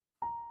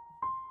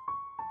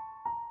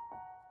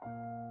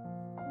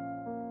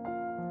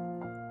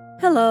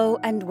Hello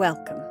and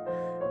welcome.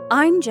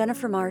 I'm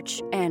Jennifer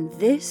March, and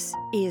this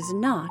is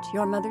Not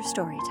Your Mother's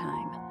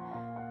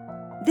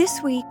Storytime.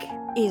 This week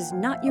is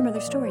Not Your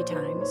Mother's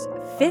Storytime's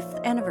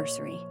 5th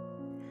anniversary.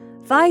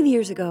 5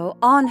 years ago,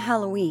 on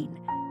Halloween,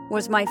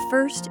 was my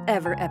first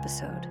ever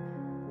episode.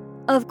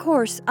 Of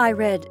course, I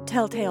read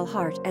Telltale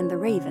Heart and the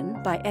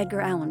Raven by Edgar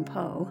Allan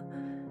Poe.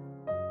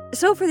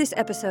 So for this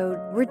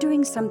episode, we're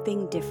doing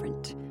something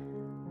different.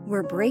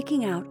 We're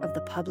breaking out of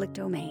the public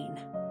domain.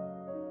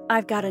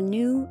 I've got a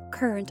new,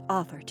 current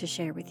author to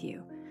share with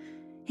you.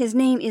 His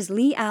name is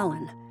Lee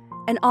Allen,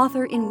 an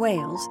author in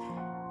Wales,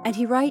 and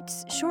he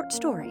writes short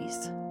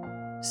stories.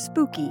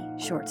 Spooky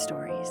short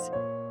stories.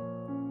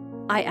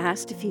 I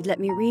asked if he'd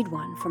let me read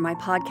one for my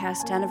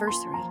podcast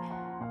anniversary,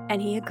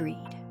 and he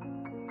agreed.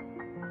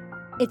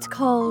 It's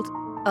called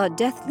A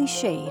Deathly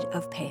Shade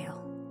of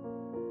Pale.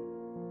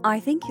 I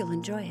think you'll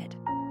enjoy it.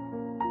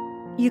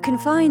 You can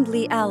find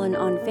Lee Allen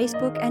on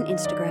Facebook and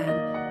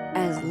Instagram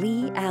as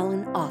Lee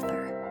Allen Author.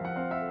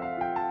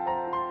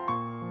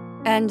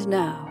 And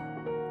now,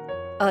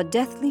 A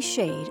Deathly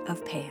Shade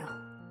of Pale.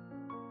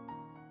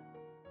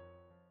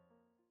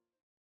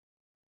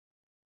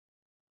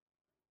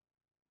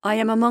 I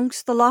am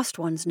amongst the lost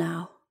ones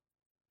now,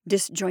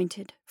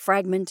 disjointed,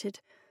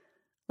 fragmented,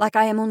 like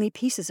I am only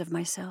pieces of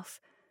myself,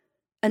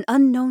 an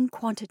unknown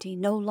quantity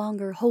no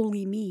longer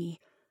wholly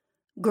me,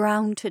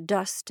 ground to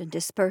dust and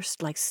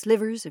dispersed like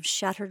slivers of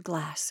shattered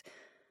glass,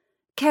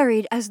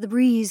 carried as the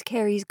breeze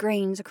carries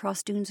grains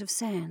across dunes of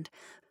sand,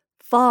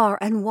 far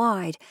and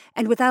wide,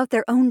 and without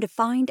their own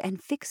defined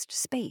and fixed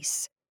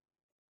space,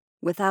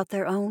 without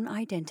their own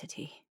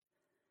identity.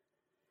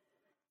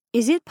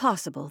 Is it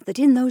possible that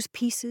in those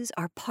pieces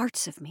are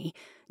parts of me,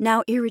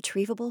 now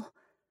irretrievable,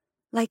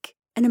 like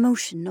an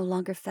emotion no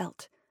longer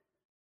felt,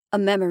 a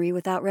memory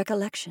without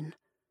recollection,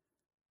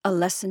 a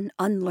lesson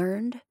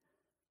unlearned?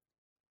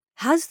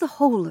 Has the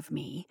whole of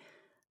me,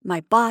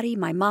 my body,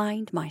 my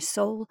mind, my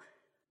soul,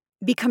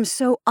 become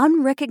so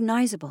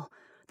unrecognizable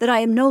that I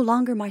am no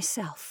longer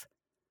myself?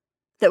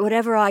 That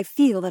whatever I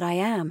feel that I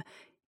am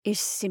is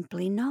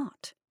simply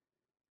not.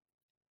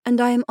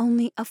 And I am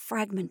only a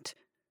fragment,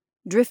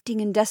 drifting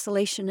in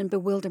desolation and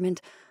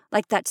bewilderment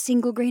like that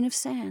single grain of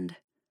sand,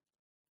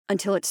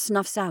 until it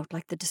snuffs out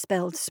like the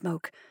dispelled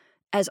smoke,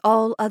 as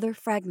all other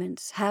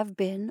fragments have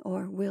been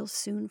or will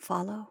soon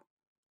follow.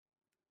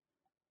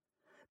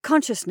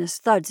 Consciousness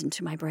thuds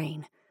into my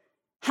brain,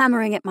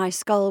 hammering at my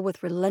skull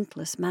with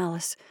relentless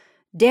malice,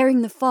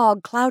 daring the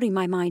fog clouding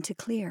my mind to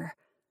clear,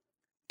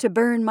 to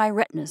burn my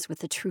retinas with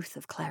the truth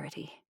of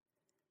clarity.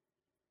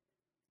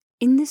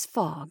 In this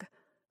fog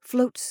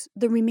floats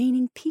the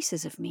remaining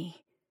pieces of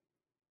me,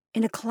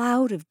 in a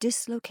cloud of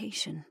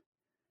dislocation.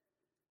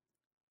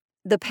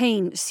 The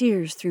pain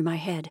sears through my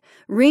head,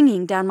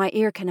 ringing down my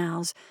ear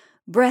canals,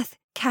 breath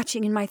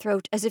catching in my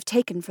throat as if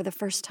taken for the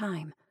first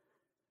time.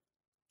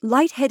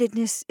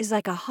 Lightheadedness is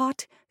like a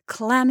hot,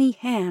 clammy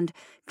hand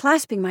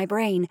clasping my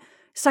brain,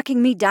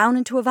 sucking me down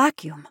into a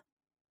vacuum.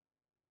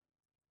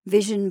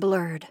 Vision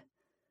blurred.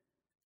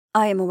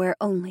 I am aware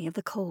only of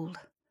the cold.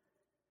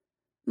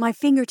 My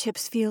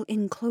fingertips feel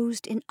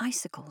enclosed in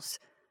icicles,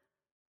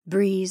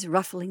 breeze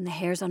ruffling the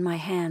hairs on my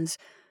hands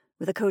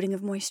with a coating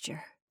of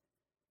moisture.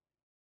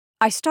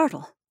 I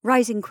startle,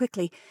 rising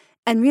quickly,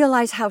 and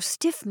realize how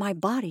stiff my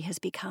body has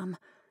become,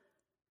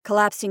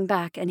 collapsing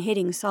back and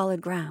hitting solid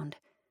ground,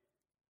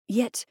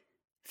 yet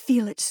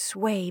feel it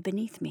sway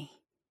beneath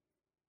me.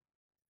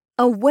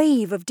 A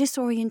wave of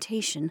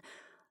disorientation,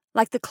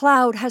 like the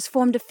cloud has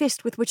formed a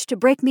fist with which to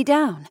break me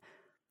down.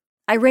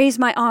 I raise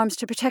my arms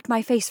to protect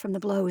my face from the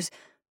blows,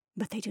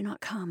 but they do not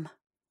come.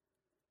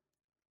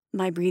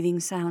 My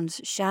breathing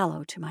sounds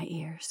shallow to my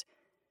ears,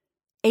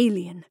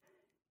 alien,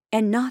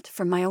 and not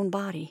from my own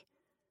body.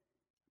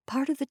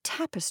 Part of the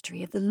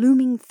tapestry of the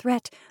looming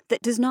threat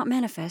that does not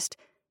manifest,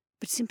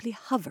 but simply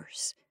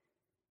hovers,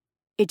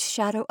 its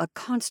shadow a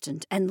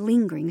constant and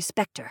lingering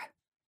specter.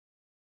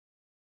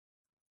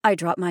 I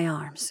drop my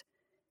arms,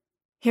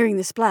 hearing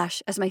the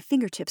splash as my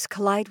fingertips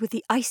collide with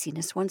the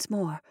iciness once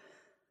more.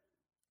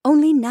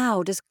 Only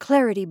now does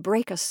clarity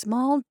break a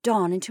small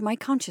dawn into my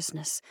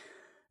consciousness.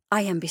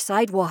 I am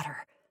beside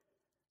water,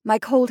 my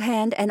cold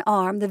hand and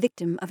arm the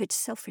victim of its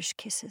selfish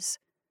kisses.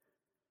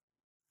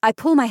 I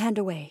pull my hand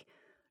away,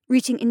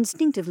 reaching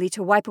instinctively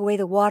to wipe away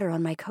the water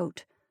on my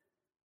coat.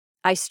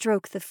 I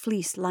stroke the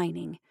fleece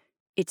lining,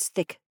 its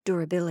thick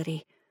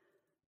durability,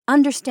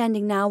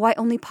 understanding now why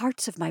only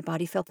parts of my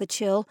body felt the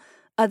chill,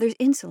 others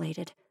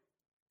insulated.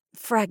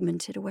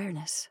 Fragmented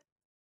awareness.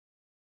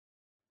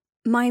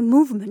 My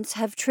movements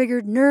have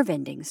triggered nerve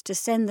endings to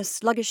send the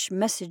sluggish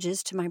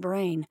messages to my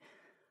brain.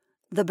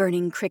 The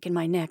burning crick in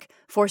my neck,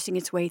 forcing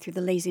its way through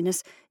the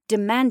laziness,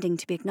 demanding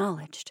to be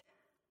acknowledged.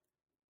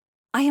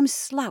 I am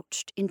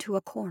slouched into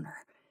a corner,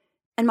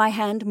 and my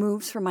hand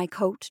moves from my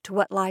coat to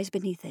what lies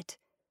beneath it.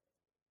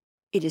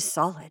 It is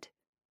solid.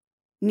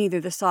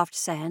 Neither the soft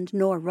sand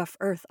nor rough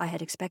earth I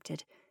had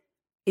expected.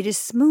 It is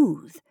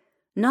smooth,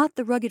 not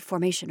the rugged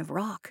formation of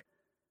rock.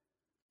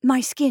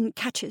 My skin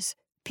catches,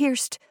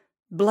 pierced,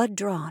 blood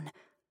drawn.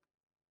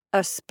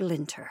 A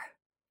splinter.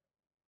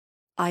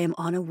 I am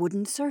on a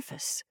wooden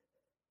surface.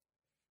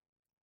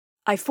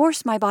 I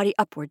force my body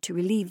upward to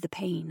relieve the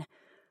pain,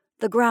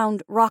 the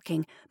ground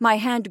rocking, my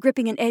hand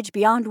gripping an edge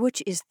beyond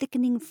which is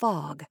thickening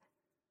fog.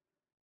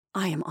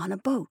 I am on a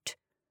boat,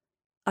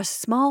 a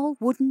small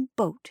wooden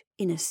boat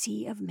in a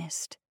sea of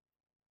mist.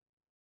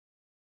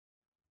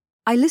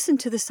 I listen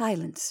to the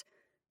silence,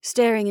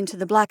 staring into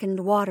the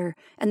blackened water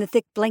and the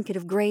thick blanket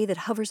of gray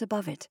that hovers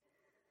above it.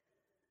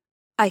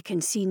 I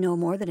can see no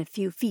more than a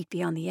few feet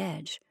beyond the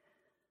edge.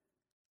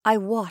 I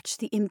watch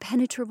the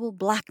impenetrable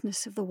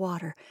blackness of the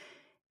water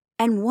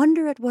and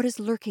wonder at what is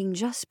lurking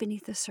just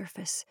beneath the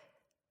surface.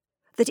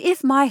 That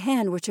if my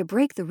hand were to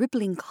break the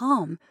rippling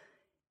calm,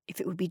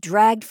 if it would be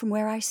dragged from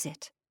where I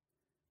sit.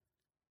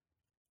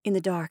 In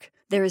the dark,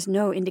 there is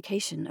no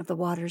indication of the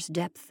water's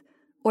depth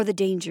or the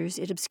dangers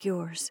it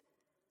obscures.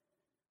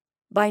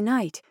 By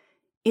night,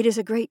 it is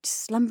a great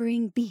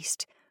slumbering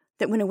beast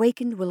that when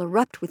awakened will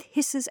erupt with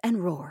hisses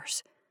and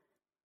roars.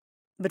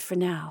 But for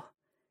now,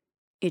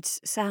 its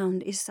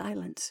sound is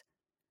silence.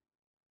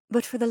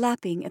 But for the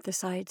lapping at the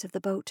sides of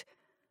the boat,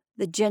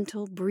 the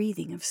gentle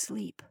breathing of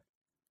sleep.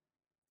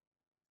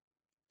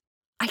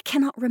 I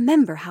cannot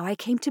remember how I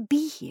came to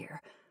be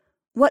here,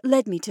 what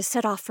led me to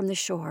set off from the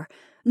shore,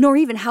 nor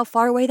even how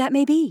far away that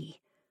may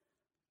be.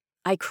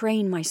 I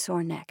crane my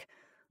sore neck,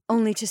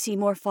 only to see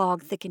more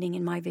fog thickening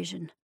in my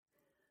vision.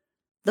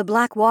 The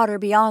black water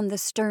beyond the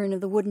stern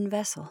of the wooden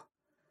vessel.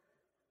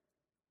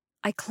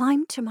 I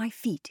climb to my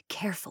feet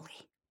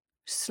carefully,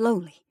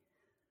 slowly,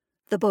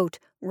 the boat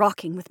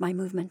rocking with my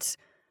movements.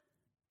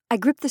 I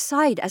grip the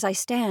side as I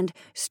stand,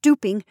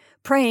 stooping,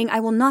 praying I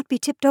will not be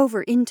tipped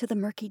over into the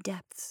murky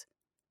depths.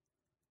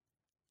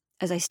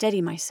 As I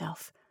steady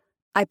myself,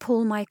 I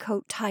pull my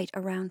coat tight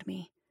around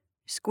me,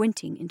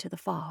 squinting into the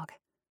fog.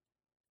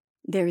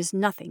 There is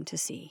nothing to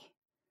see.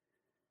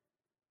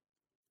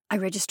 I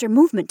register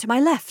movement to my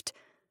left.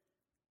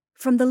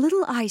 From the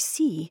little I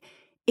see,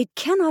 it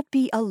cannot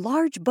be a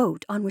large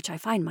boat on which I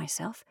find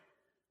myself,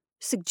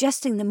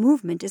 suggesting the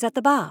movement is at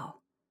the bow.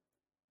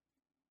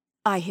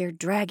 I hear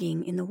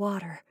dragging in the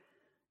water,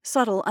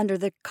 subtle under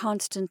the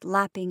constant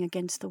lapping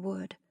against the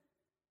wood.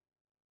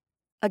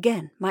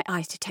 Again, my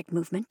eyes detect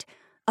movement,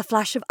 a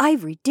flash of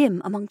ivory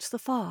dim amongst the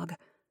fog.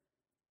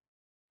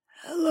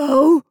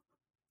 "Hello?"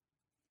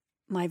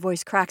 My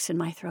voice cracks in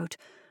my throat,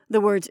 the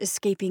words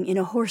escaping in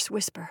a hoarse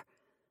whisper.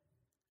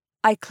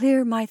 I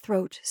clear my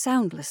throat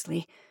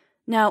soundlessly,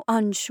 now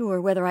unsure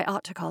whether I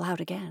ought to call out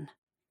again.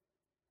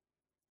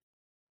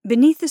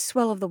 Beneath the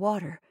swell of the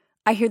water,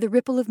 I hear the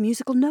ripple of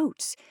musical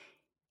notes,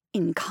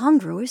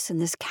 incongruous in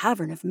this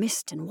cavern of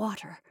mist and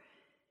water.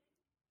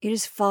 It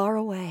is far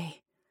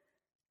away,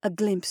 a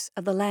glimpse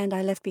of the land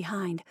I left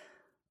behind,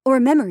 or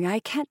a memory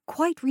I can't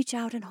quite reach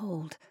out and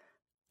hold.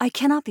 I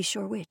cannot be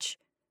sure which.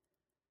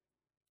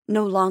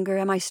 No longer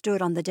am I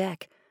stood on the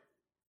deck.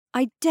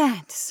 I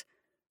dance,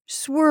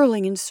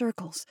 swirling in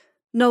circles,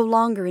 no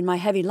longer in my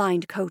heavy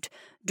lined coat,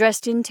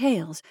 dressed in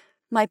tails,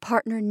 my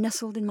partner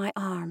nestled in my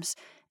arms,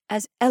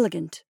 as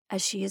elegant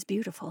as she is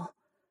beautiful.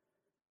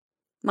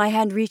 My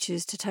hand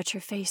reaches to touch her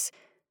face,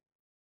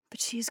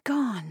 but she is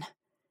gone,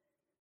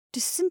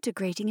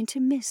 disintegrating into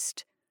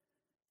mist,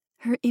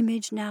 her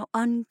image now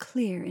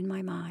unclear in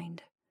my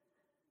mind.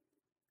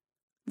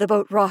 The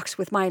boat rocks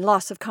with my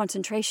loss of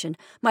concentration,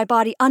 my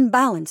body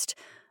unbalanced.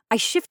 I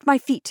shift my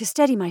feet to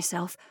steady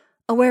myself,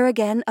 aware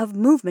again of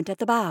movement at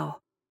the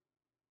bow.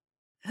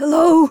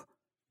 "Hello?"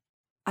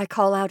 I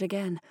call out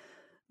again,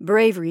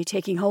 bravery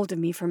taking hold of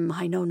me from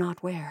I know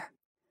not where.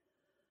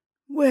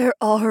 "Where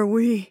are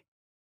we?"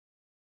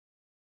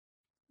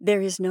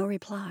 There is no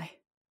reply,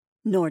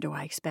 nor do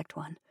I expect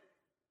one.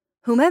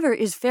 Whomever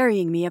is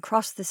ferrying me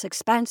across this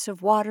expanse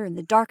of water in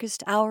the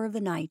darkest hour of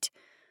the night,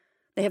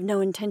 they have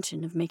no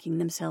intention of making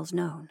themselves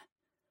known.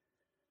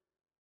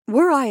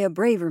 Were I a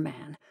braver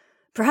man,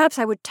 perhaps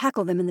I would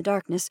tackle them in the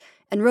darkness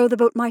and row the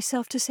boat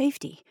myself to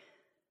safety.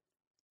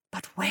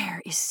 But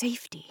where is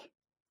safety?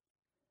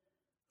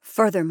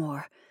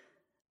 Furthermore,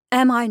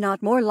 am I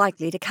not more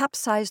likely to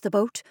capsize the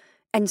boat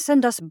and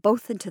send us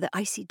both into the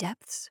icy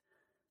depths?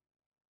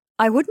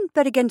 I wouldn't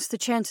bet against the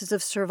chances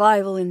of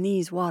survival in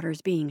these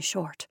waters being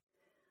short.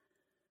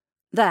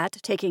 That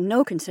taking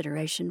no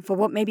consideration for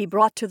what may be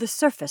brought to the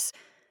surface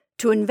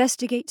to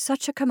investigate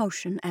such a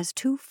commotion as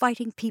 2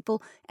 fighting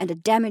people and a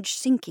damaged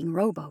sinking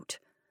rowboat.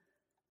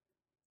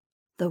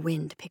 The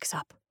wind picks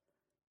up,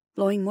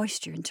 blowing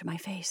moisture into my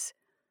face.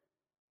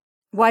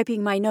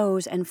 Wiping my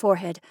nose and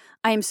forehead,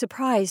 I am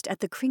surprised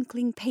at the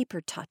crinkling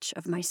paper touch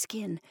of my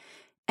skin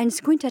and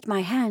squint at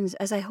my hands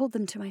as I hold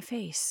them to my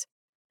face.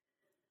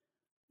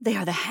 They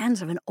are the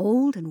hands of an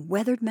old and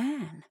weathered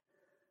man.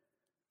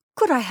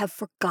 Could I have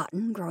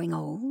forgotten growing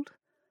old?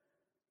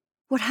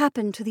 What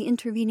happened to the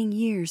intervening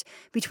years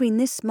between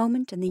this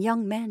moment and the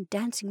young man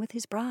dancing with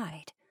his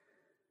bride?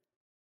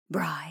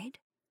 Bride?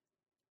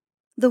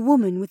 The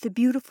woman with the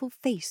beautiful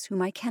face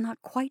whom I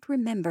cannot quite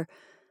remember.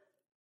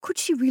 Could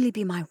she really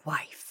be my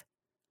wife?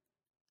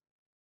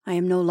 I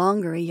am no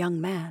longer a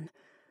young man,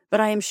 but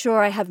I am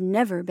sure I have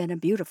never been a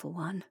beautiful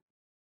one.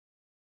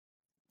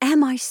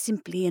 Am I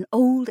simply an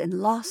old and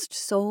lost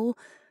soul,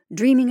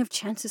 dreaming of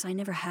chances I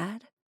never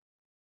had?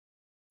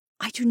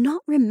 I do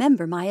not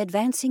remember my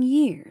advancing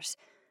years.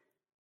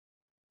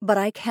 But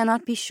I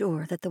cannot be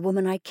sure that the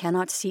woman I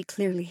cannot see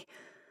clearly,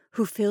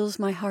 who fills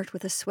my heart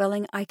with a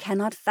swelling I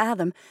cannot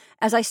fathom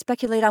as I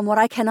speculate on what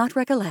I cannot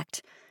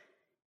recollect,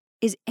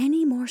 is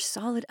any more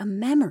solid a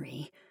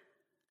memory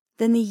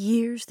than the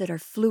years that are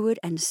fluid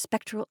and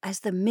spectral as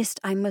the mist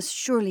I must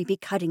surely be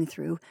cutting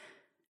through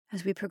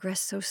as we progress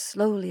so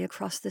slowly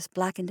across this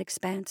blackened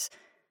expanse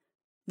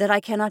that I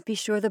cannot be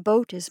sure the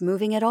boat is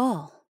moving at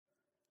all.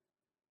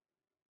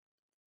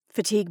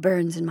 Fatigue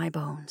burns in my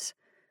bones,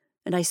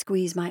 and I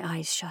squeeze my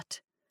eyes shut.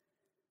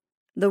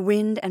 The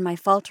wind and my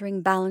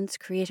faltering balance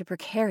create a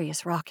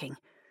precarious rocking.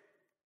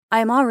 I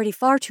am already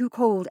far too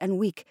cold and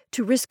weak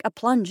to risk a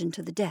plunge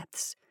into the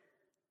depths.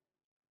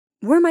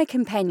 Were my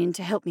companion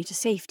to help me to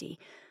safety,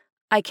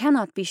 I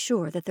cannot be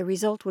sure that the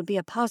result would be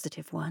a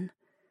positive one.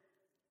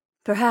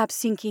 Perhaps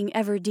sinking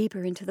ever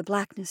deeper into the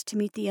blackness to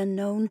meet the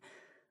unknown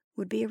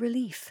would be a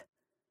relief,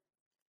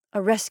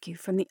 a rescue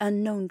from the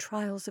unknown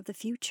trials of the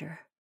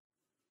future.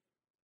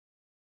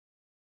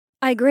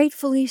 I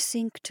gratefully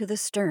sink to the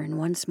stern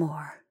once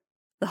more,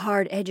 the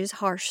hard edges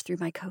harsh through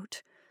my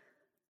coat.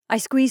 I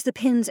squeeze the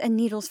pins and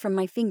needles from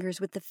my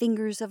fingers with the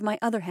fingers of my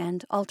other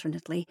hand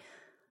alternately,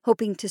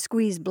 hoping to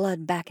squeeze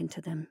blood back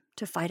into them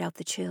to fight out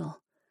the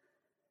chill.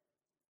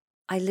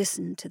 I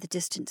listen to the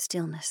distant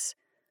stillness,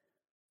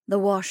 the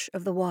wash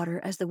of the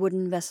water as the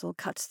wooden vessel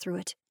cuts through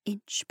it,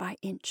 inch by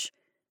inch,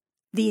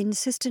 the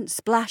insistent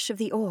splash of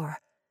the oar,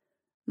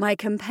 my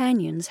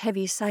companion's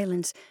heavy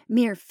silence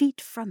mere feet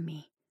from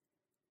me.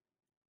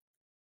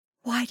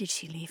 Why did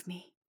she leave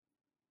me?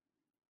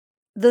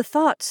 The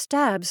thought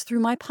stabs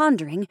through my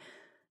pondering,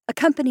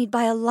 accompanied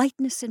by a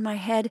lightness in my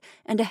head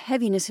and a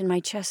heaviness in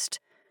my chest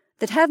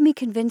that have me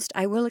convinced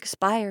I will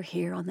expire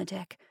here on the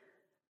deck,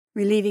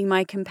 relieving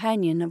my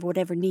companion of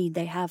whatever need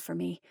they have for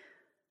me.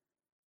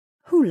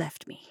 Who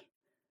left me?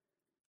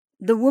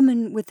 The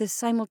woman with the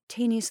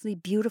simultaneously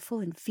beautiful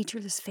and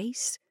featureless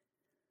face?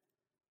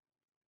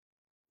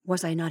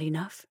 Was I not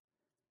enough?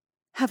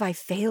 Have I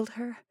failed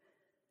her?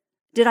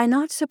 Did I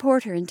not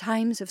support her in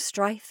times of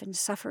strife and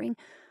suffering,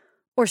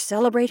 or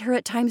celebrate her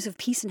at times of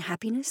peace and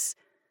happiness?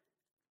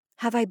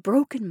 Have I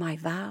broken my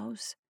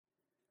vows?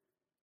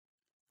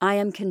 I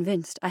am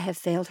convinced I have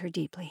failed her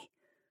deeply,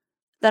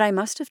 that I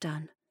must have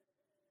done.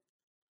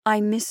 I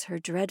miss her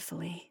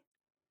dreadfully.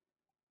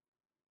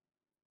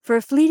 For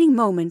a fleeting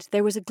moment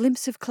there was a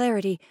glimpse of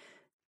clarity,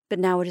 but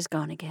now it is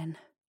gone again,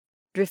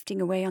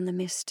 drifting away on the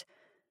mist,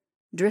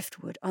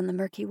 driftwood on the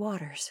murky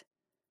waters.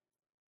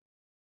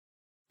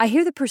 I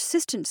hear the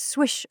persistent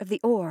swish of the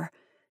oar,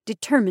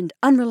 determined,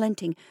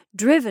 unrelenting,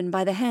 driven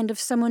by the hand of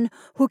someone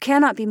who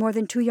cannot be more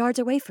than 2 yards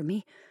away from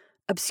me,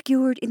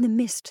 obscured in the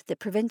mist that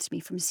prevents me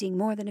from seeing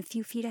more than a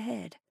few feet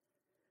ahead.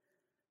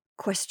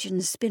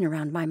 Questions spin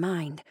around my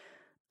mind,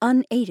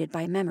 unaided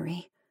by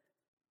memory.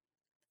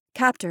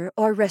 Captor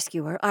or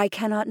rescuer, I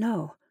cannot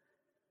know.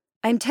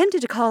 I am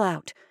tempted to call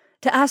out,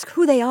 to ask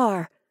who they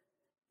are,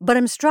 but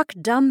am struck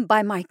dumb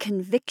by my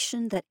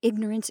conviction that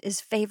ignorance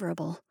is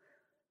favorable,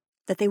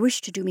 that they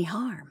wish to do me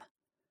harm.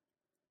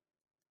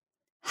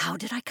 How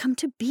did I come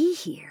to be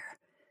here?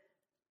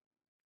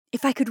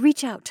 If I could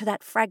reach out to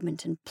that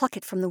fragment and pluck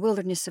it from the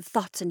wilderness of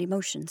thoughts and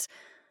emotions,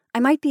 I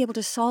might be able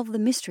to solve the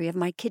mystery of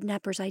my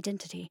kidnapper's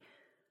identity,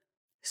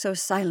 so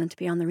silent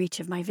beyond the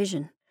reach of my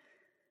vision.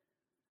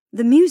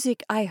 The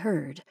music I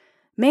heard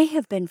may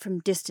have been from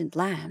distant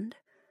land,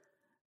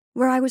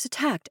 where I was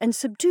attacked and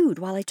subdued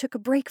while I took a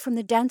break from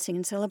the dancing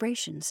and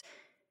celebrations.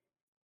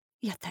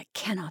 Yet that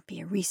cannot be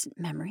a recent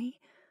memory,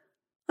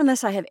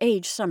 unless I have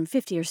aged some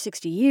 50 or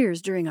 60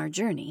 years during our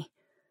journey.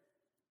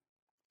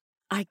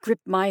 I grip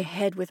my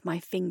head with my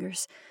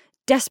fingers,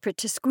 desperate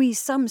to squeeze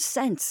some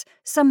sense,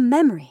 some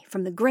memory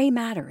from the gray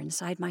matter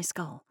inside my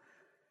skull.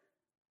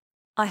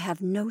 I have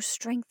no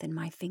strength in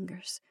my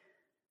fingers,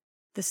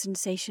 the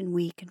sensation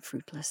weak and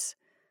fruitless.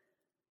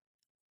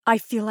 I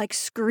feel like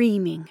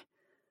screaming.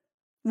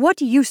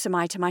 What use am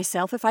I to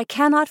myself if I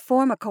cannot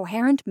form a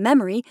coherent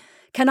memory,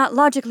 cannot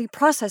logically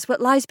process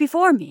what lies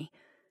before me?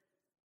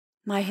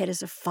 My head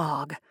is a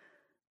fog,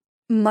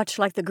 much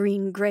like the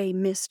green-gray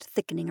mist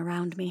thickening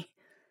around me.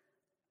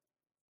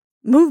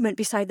 Movement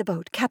beside the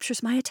boat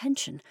captures my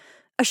attention,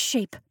 a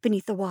shape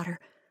beneath the water,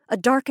 a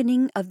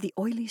darkening of the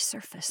oily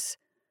surface.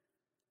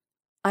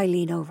 I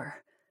lean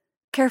over,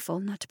 careful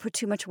not to put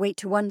too much weight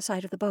to one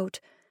side of the boat,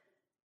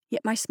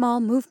 yet my small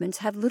movements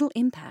have little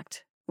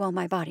impact while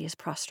my body is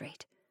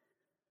prostrate.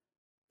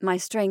 My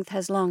strength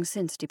has long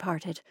since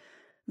departed,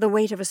 the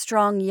weight of a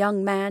strong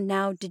young man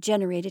now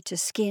degenerated to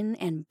skin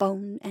and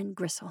bone and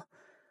gristle,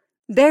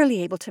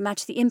 barely able to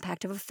match the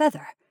impact of a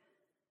feather.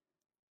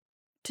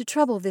 To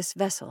trouble this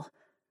vessel,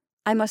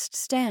 I must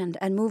stand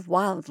and move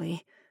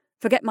wildly,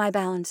 forget my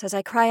balance as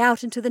I cry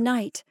out into the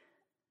night.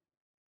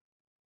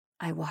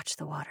 I watch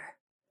the water.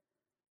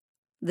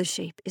 The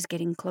shape is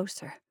getting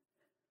closer.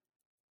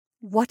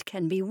 What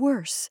can be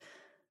worse?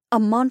 A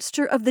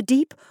monster of the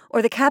deep,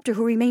 or the captor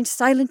who remains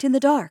silent in the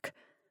dark?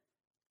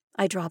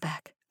 I draw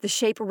back, the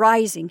shape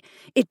rising.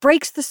 It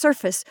breaks the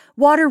surface,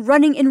 water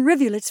running in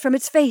rivulets from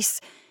its face.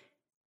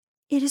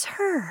 It is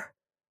her.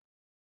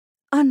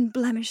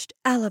 Unblemished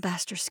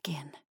alabaster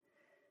skin.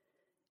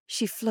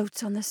 She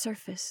floats on the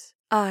surface,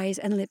 eyes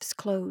and lips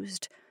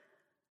closed.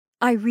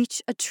 I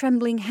reach a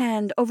trembling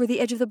hand over the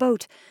edge of the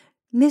boat,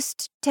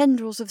 mist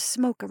tendrils of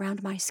smoke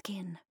around my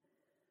skin.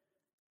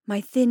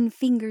 My thin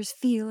fingers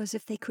feel as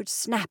if they could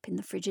snap in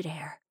the frigid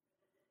air.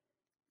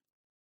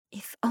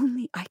 If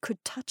only I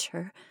could touch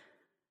her,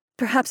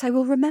 perhaps I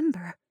will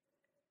remember.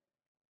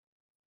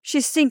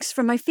 She sinks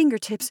from my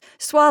fingertips,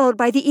 swallowed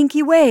by the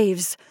inky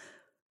waves.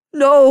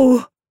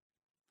 No!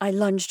 I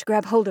lunge to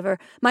grab hold of her.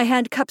 My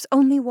hand cups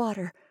only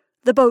water,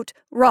 the boat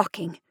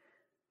rocking.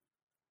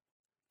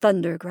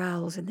 Thunder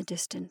growls in the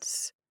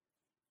distance.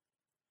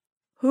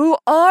 Who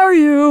are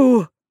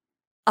you?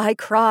 I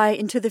cry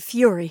into the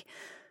fury,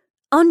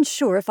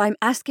 unsure if I'm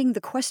asking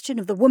the question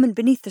of the woman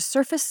beneath the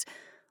surface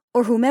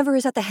or whomever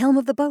is at the helm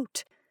of the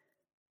boat.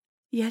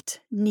 Yet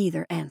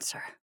neither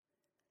answer.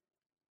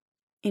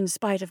 In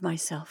spite of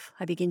myself,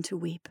 I begin to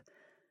weep,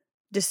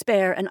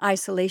 despair and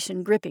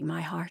isolation gripping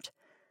my heart.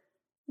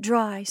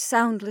 Dry,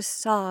 soundless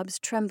sobs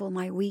tremble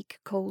my weak,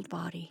 cold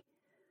body.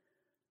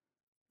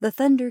 The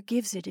thunder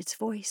gives it its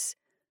voice,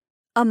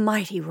 a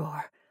mighty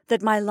roar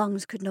that my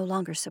lungs could no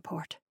longer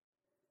support.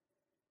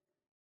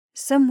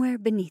 Somewhere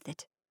beneath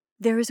it,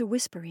 there is a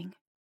whispering,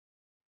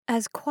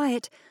 as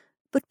quiet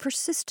but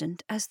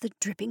persistent as the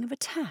dripping of a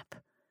tap.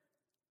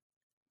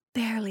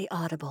 Barely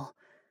audible,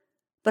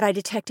 but I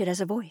detect it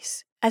as a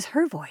voice, as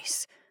her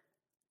voice.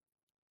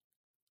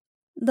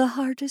 The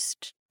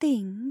hardest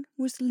thing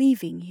was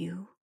leaving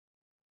you.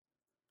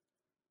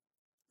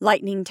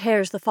 Lightning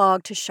tears the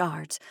fog to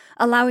shards,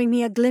 allowing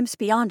me a glimpse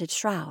beyond its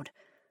shroud.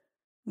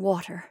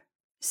 Water,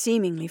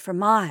 seemingly for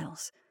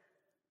miles.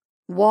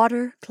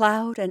 Water,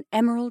 cloud, and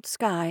emerald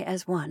sky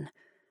as one.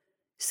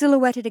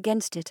 Silhouetted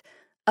against it,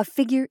 a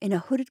figure in a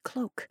hooded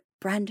cloak,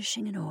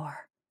 brandishing an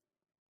oar.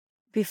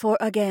 Before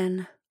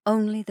again,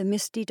 only the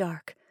misty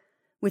dark,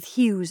 with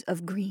hues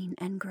of green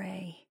and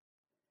gray.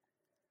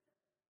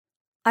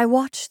 I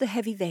watch the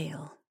heavy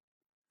veil,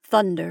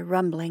 thunder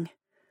rumbling.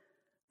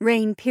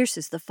 Rain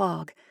pierces the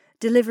fog,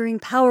 delivering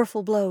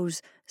powerful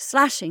blows,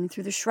 slashing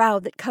through the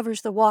shroud that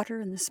covers the water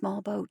in the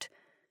small boat.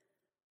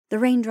 The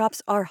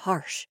raindrops are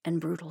harsh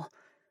and brutal,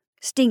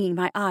 stinging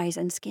my eyes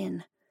and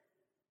skin.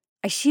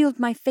 I shield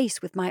my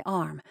face with my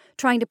arm,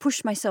 trying to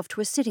push myself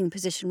to a sitting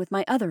position with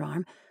my other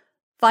arm,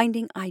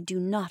 finding I do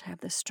not have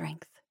the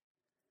strength.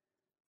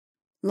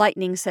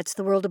 Lightning sets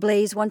the world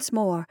ablaze once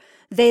more,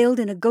 veiled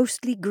in a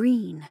ghostly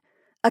green,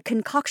 a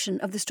concoction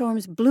of the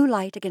storm's blue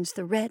light against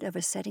the red of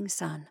a setting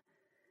sun.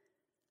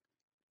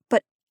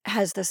 But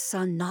has the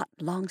sun not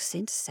long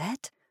since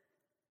set?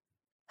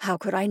 How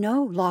could I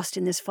know, lost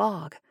in this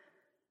fog?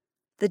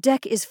 The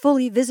deck is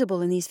fully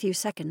visible in these few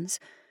seconds.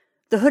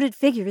 The hooded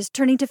figure is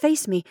turning to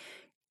face me,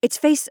 its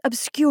face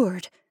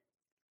obscured,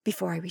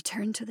 before I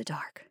return to the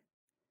dark.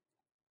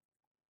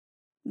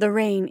 The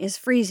rain is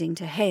freezing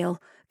to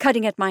hail,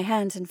 cutting at my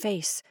hands and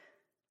face.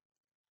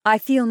 I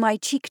feel my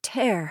cheek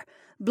tear,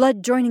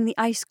 blood joining the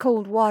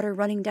ice-cold water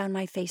running down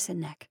my face and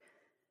neck.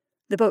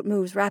 The boat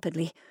moves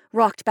rapidly,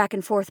 rocked back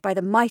and forth by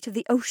the might of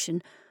the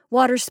ocean,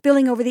 water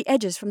spilling over the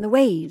edges from the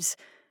waves.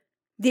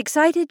 The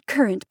excited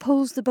current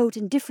pulls the boat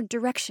in different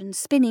directions,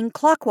 spinning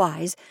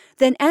clockwise,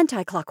 then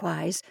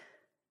anti-clockwise.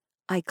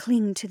 I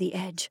cling to the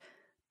edge,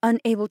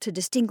 unable to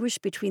distinguish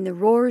between the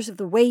roars of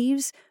the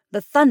waves,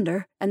 the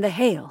thunder, and the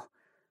hail.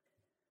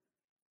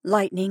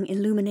 Lightning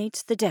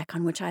illuminates the deck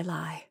on which I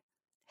lie,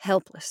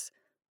 helpless,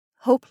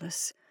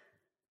 hopeless,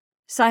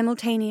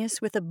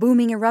 simultaneous with a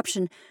booming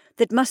eruption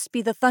that must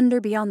be the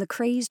thunder beyond the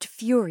crazed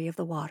fury of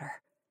the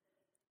water.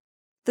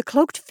 The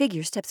cloaked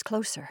figure steps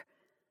closer.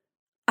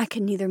 I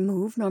can neither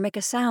move nor make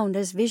a sound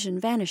as vision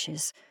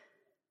vanishes.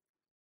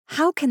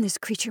 How can this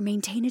creature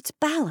maintain its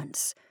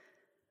balance?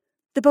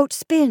 The boat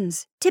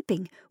spins,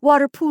 tipping,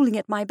 water pooling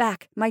at my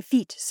back, my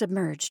feet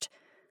submerged.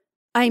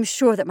 I am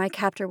sure that my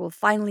captor will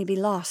finally be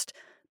lost,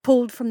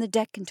 pulled from the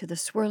deck into the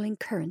swirling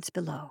currents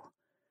below.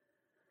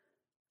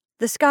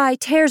 The sky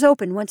tears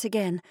open once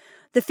again.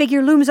 The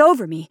figure looms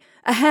over me,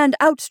 a hand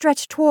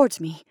outstretched towards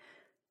me.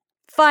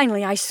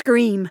 Finally, I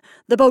scream,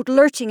 the boat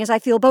lurching as I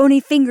feel bony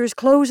fingers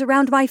close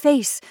around my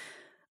face.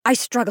 I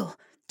struggle,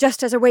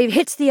 just as a wave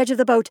hits the edge of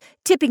the boat,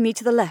 tipping me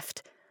to the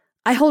left.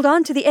 I hold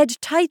on to the edge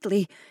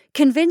tightly,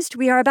 convinced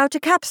we are about to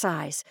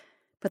capsize,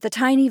 but the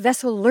tiny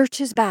vessel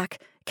lurches back,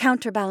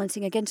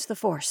 counterbalancing against the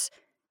force,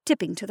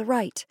 tipping to the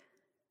right.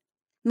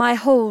 My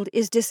hold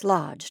is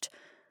dislodged.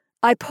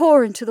 I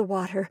pour into the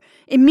water,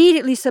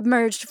 immediately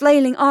submerged,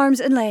 flailing arms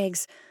and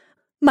legs.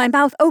 My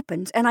mouth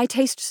opens, and I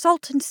taste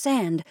salt and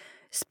sand,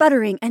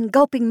 sputtering and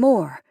gulping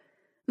more.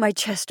 My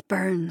chest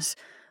burns.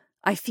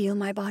 I feel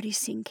my body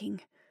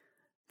sinking,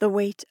 the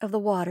weight of the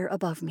water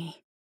above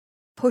me,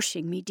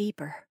 pushing me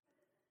deeper.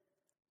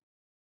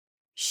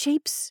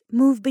 Shapes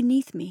move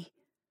beneath me,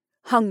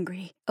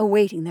 hungry,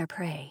 awaiting their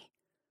prey.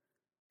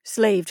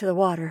 Slave to the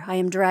water, I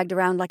am dragged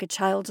around like a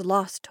child's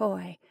lost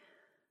toy.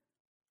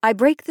 I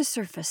break the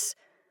surface,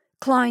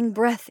 clawing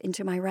breath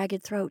into my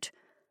ragged throat.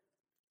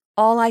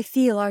 All I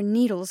feel are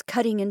needles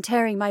cutting and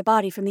tearing my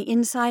body from the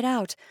inside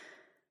out.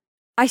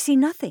 I see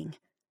nothing.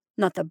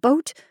 Not the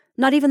boat,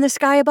 not even the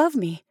sky above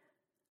me.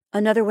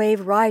 Another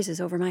wave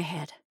rises over my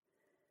head.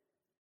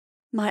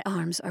 My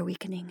arms are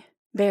weakening,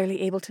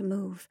 barely able to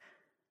move.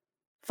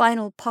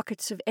 Final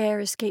pockets of air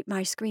escape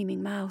my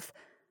screaming mouth.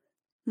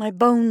 My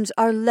bones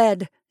are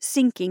lead,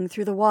 sinking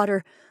through the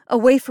water,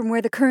 away from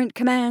where the current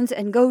commands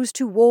and goes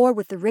to war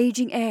with the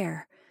raging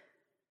air.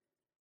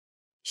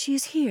 She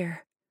is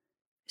here,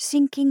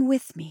 sinking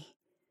with me.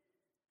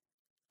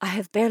 I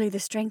have barely the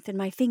strength in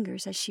my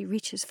fingers as she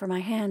reaches for my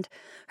hand,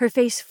 her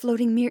face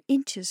floating mere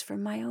inches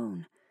from my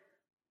own.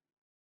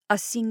 A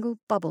single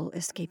bubble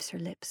escapes her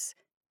lips,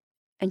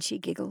 and she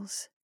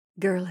giggles,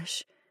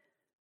 girlish.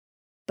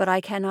 But I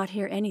cannot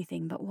hear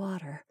anything but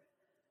water.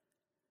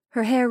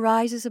 Her hair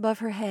rises above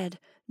her head,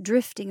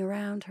 drifting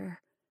around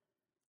her.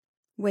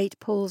 Weight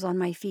pulls on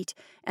my feet,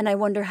 and I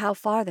wonder how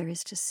far there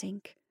is to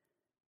sink.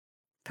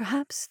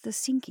 Perhaps the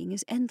sinking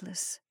is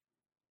endless.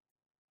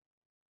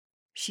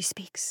 She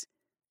speaks,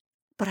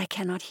 but I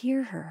cannot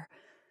hear her.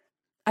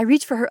 I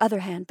reach for her other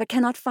hand, but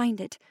cannot find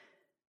it.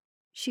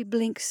 She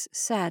blinks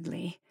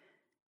sadly,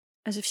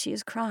 as if she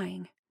is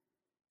crying.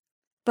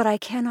 But I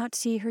cannot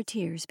see her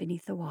tears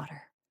beneath the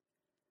water.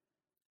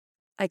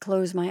 I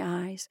close my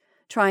eyes,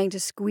 trying to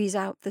squeeze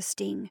out the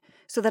sting,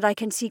 so that I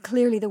can see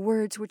clearly the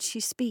words which she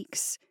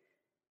speaks.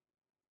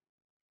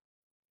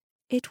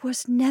 It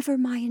was never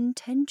my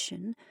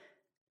intention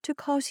to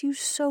cause you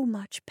so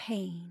much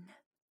pain.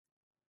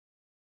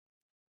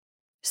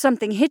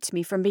 Something hits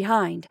me from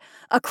behind,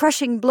 a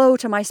crushing blow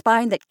to my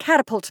spine that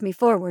catapults me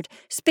forward,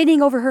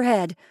 spinning over her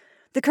head.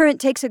 The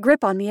current takes a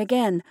grip on me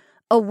again,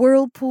 a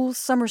whirlpool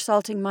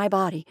somersaulting my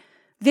body,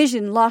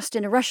 vision lost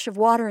in a rush of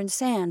water and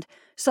sand,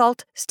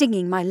 salt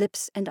stinging my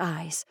lips and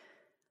eyes.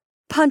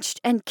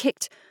 Punched and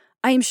kicked,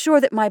 I am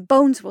sure that my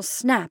bones will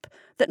snap,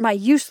 that my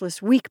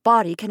useless, weak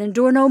body can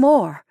endure no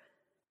more.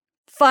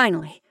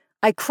 Finally,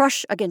 I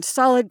crush against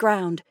solid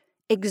ground,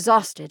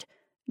 exhausted,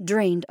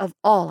 drained of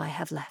all I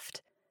have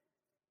left.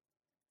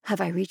 Have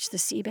I reached the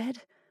seabed?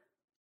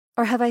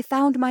 Or have I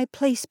found my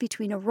place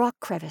between a rock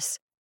crevice,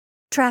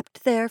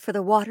 trapped there for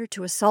the water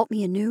to assault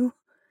me anew?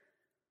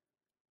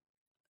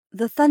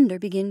 The thunder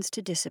begins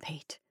to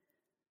dissipate.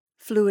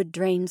 Fluid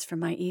drains from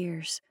my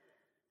ears.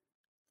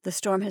 The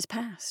storm has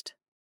passed,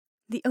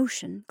 the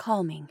ocean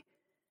calming.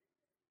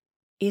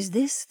 Is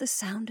this the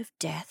sound of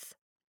death?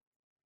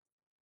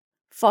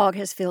 Fog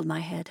has filled my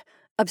head,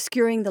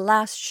 obscuring the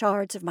last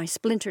shards of my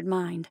splintered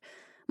mind.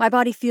 My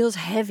body feels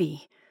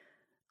heavy.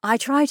 I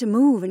try to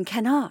move and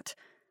cannot.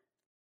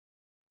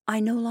 I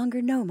no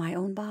longer know my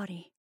own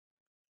body.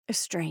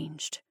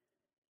 Estranged.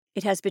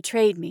 It has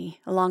betrayed me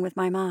along with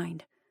my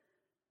mind.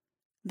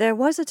 There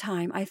was a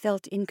time I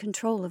felt in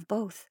control of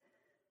both.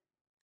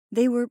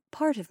 They were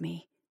part of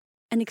me,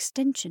 an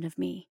extension of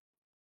me,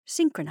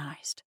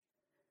 synchronized.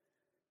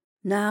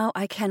 Now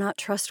I cannot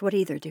trust what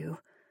either do,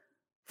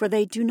 for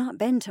they do not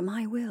bend to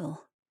my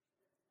will.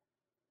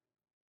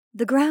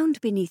 The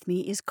ground beneath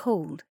me is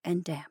cold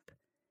and damp.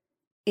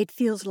 It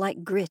feels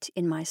like grit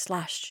in my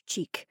slashed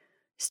cheek,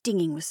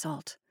 stinging with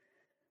salt.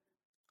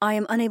 I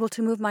am unable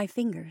to move my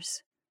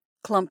fingers,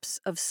 clumps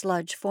of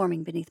sludge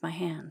forming beneath my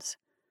hands.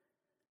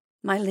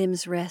 My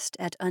limbs rest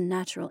at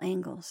unnatural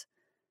angles.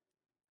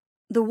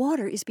 The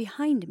water is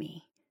behind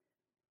me.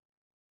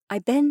 I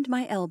bend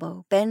my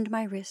elbow, bend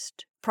my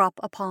wrist, prop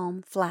a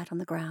palm flat on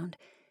the ground.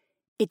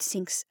 It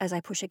sinks as I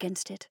push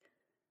against it.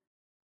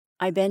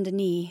 I bend a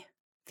knee,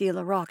 feel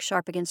a rock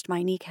sharp against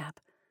my kneecap.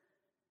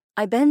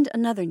 I bend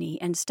another knee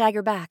and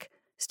stagger back,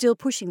 still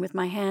pushing with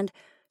my hand,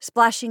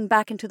 splashing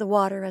back into the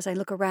water as I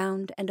look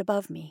around and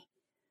above me.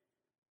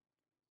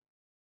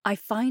 I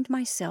find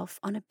myself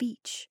on a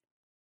beach.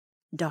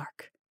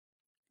 Dark.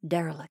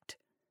 Derelict.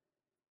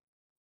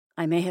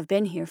 I may have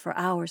been here for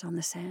hours on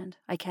the sand.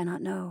 I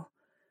cannot know.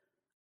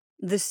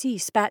 The sea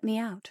spat me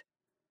out.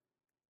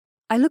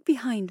 I look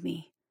behind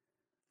me.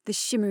 The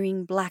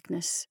shimmering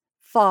blackness,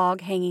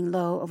 fog hanging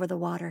low over the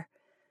water.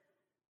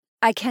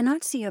 I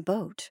cannot see a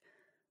boat.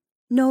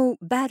 No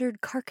battered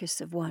carcass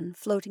of one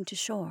floating to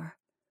shore.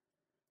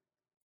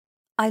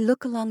 I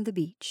look along the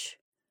beach.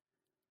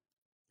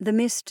 The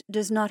mist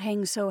does not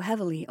hang so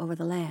heavily over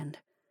the land.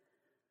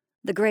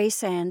 The gray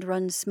sand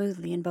runs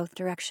smoothly in both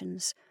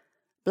directions,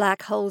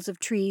 black hulls of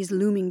trees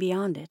looming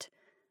beyond it.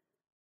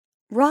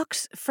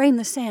 Rocks frame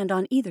the sand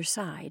on either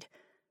side,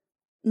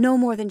 no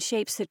more than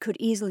shapes that could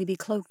easily be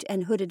cloaked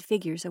and hooded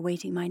figures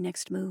awaiting my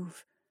next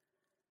move.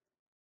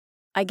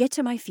 I get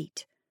to my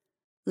feet,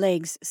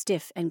 legs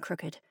stiff and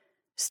crooked,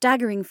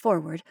 staggering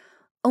forward,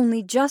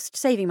 only just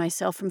saving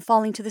myself from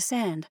falling to the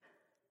sand.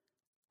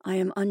 I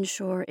am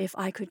unsure if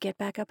I could get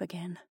back up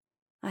again.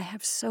 I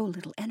have so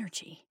little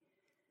energy.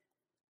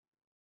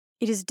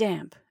 It is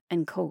damp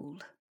and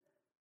cold,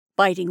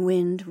 biting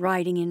wind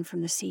riding in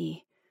from the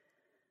sea.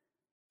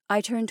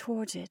 I turn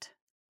towards it,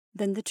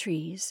 then the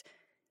trees,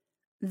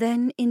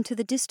 then into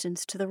the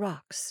distance to the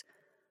rocks.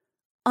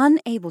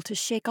 unable to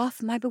shake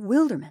off my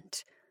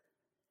bewilderment.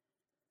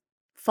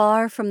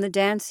 Far from the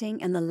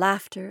dancing and the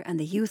laughter and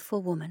the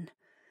youthful woman,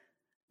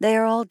 they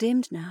are all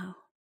dimmed now,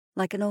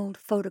 like an old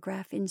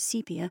photograph in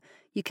sepia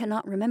you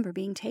cannot remember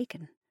being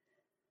taken.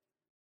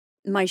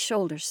 My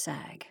shoulders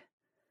sag.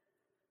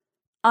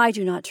 I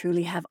do not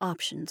truly have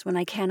options when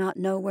I cannot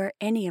know where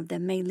any of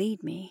them may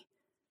lead me.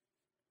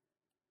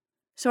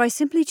 So I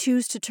simply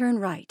choose to turn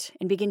right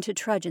and begin to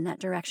trudge in that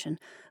direction,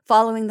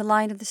 following the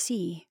line of the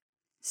sea,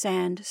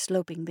 sand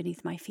sloping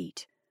beneath my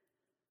feet.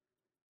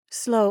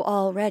 Slow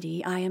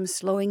already, I am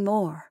slowing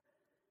more.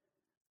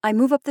 I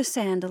move up the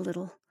sand a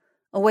little,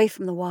 away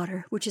from the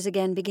water, which is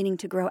again beginning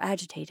to grow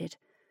agitated.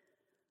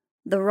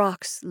 The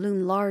rocks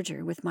loom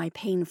larger with my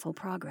painful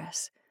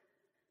progress.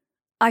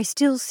 I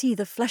still see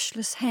the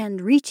fleshless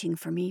hand reaching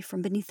for me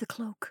from beneath the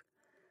cloak.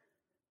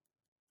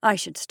 I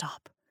should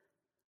stop,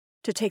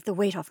 to take the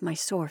weight off my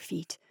sore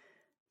feet,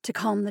 to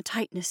calm the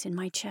tightness in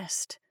my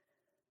chest.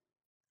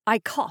 I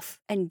cough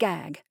and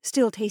gag,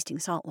 still tasting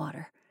salt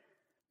water.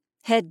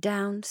 Head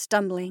down,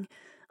 stumbling,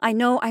 I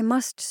know I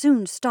must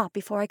soon stop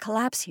before I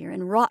collapse here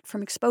and rot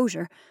from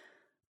exposure,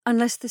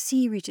 unless the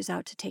sea reaches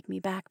out to take me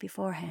back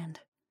beforehand.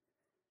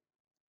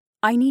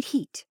 I need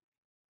heat.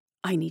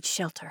 I need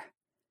shelter.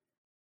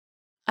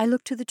 I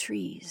look to the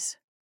trees,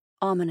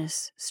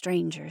 ominous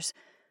strangers,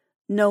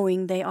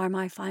 knowing they are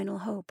my final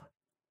hope.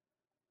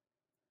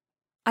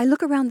 I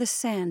look around the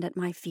sand at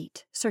my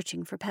feet,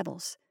 searching for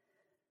pebbles.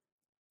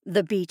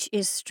 The beach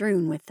is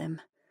strewn with them,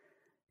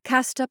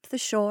 cast up the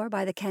shore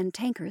by the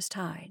cantankerous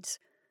tides.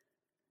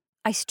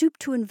 I stoop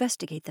to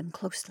investigate them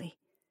closely,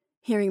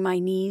 hearing my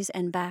knees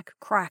and back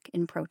crack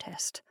in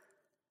protest.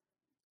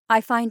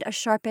 I find a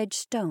sharp-edged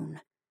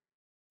stone,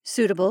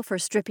 suitable for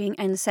stripping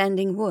and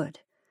sanding wood.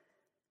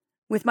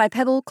 With my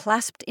pebble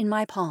clasped in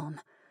my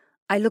palm,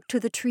 I look to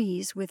the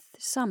trees with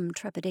some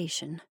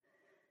trepidation.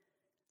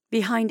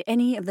 Behind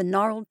any of the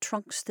gnarled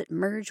trunks that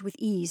merge with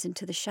ease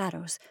into the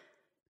shadows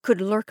could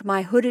lurk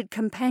my hooded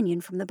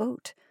companion from the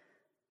boat.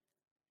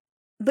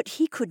 But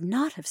he could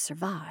not have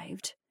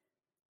survived.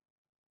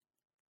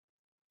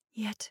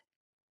 Yet,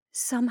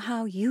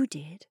 somehow you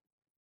did.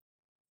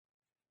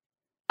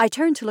 I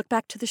turn to look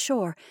back to the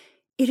shore.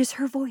 It is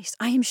her voice,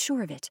 I am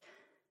sure of it.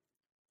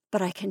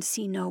 But I can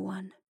see no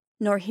one,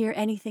 nor hear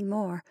anything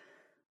more,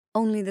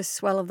 only the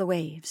swell of the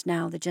waves,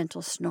 now the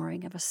gentle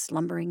snoring of a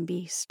slumbering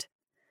beast.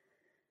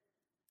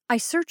 I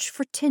search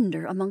for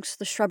tinder amongst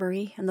the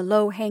shrubbery and the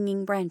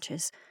low-hanging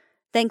branches,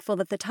 thankful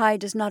that the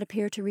tide does not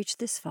appear to reach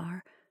this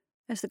far,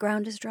 as the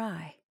ground is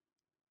dry.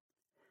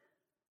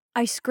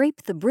 I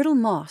scrape the brittle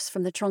moss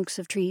from the trunks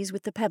of trees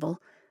with the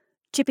pebble,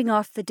 chipping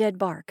off the dead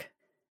bark,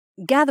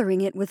 gathering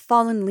it with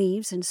fallen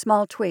leaves and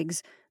small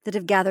twigs that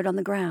have gathered on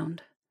the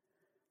ground.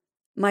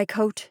 My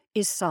coat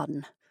is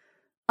sodden,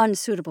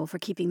 unsuitable for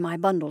keeping my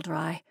bundle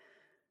dry,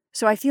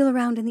 so I feel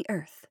around in the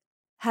earth,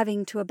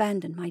 having to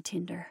abandon my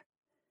tinder.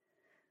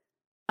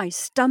 I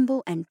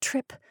stumble and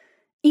trip,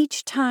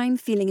 each time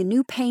feeling a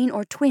new pain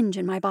or twinge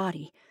in my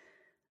body.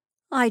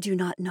 I do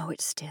not know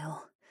it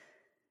still.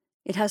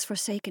 It has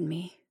forsaken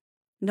me,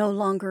 no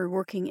longer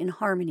working in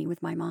harmony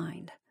with my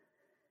mind.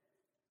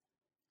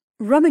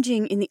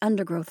 Rummaging in the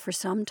undergrowth for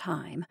some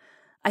time,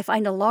 I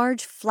find a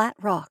large flat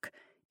rock,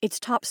 its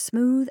top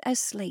smooth as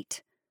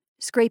slate,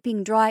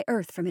 scraping dry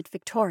earth from it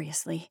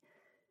victoriously.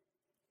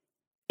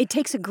 It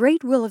takes a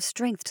great will of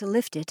strength to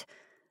lift it,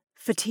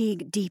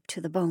 fatigue deep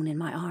to the bone in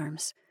my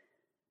arms.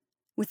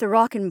 With the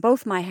rock in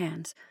both my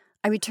hands,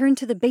 I return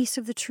to the base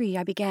of the tree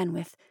I began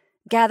with,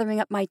 gathering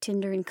up my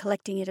tinder and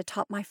collecting it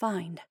atop my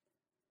find.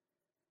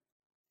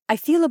 I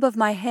feel above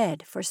my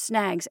head for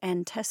snags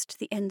and test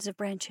the ends of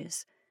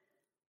branches.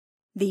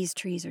 These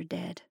trees are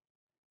dead.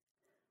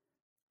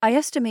 I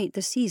estimate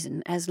the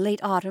season as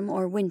late autumn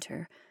or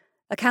winter,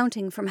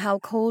 accounting from how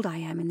cold I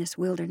am in this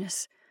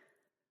wilderness.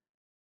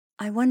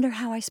 I wonder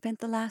how I spent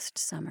the last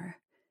summer,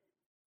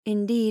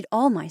 indeed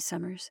all my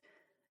summers,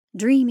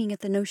 dreaming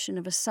at the notion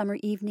of a summer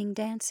evening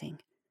dancing.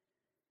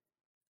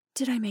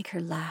 Did I make her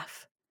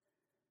laugh?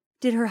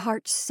 Did her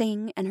heart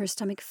sing and her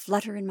stomach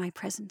flutter in my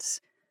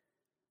presence?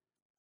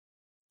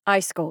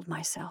 I scold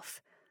myself.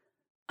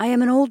 I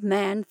am an old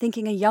man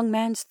thinking a young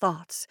man's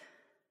thoughts.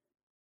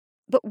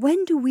 But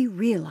when do we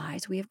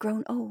realize we have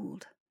grown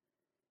old?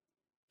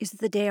 Is it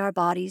the day our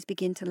bodies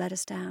begin to let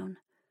us down?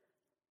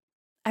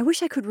 I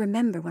wish I could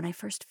remember when I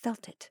first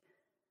felt it.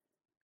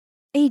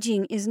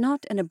 Aging is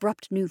not an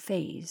abrupt new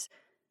phase,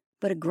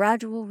 but a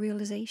gradual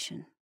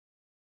realization.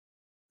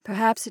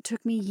 Perhaps it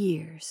took me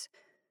years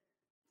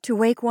to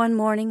wake one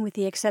morning with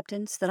the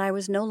acceptance that I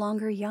was no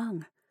longer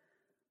young,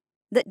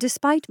 that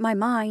despite my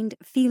mind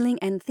feeling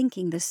and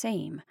thinking the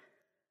same,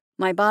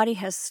 my body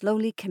has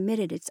slowly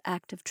committed its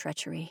act of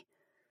treachery,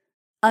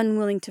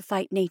 unwilling to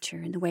fight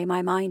nature in the way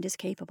my mind is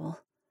capable.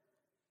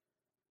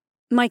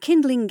 My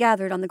kindling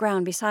gathered on the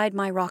ground beside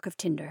my rock of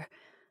tinder.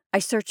 I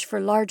searched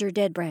for larger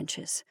dead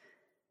branches.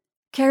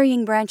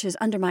 Carrying branches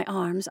under my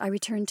arms, I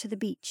returned to the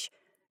beach,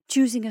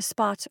 choosing a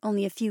spot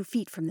only a few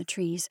feet from the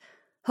trees,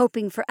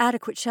 hoping for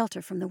adequate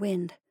shelter from the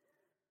wind.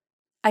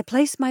 I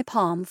place my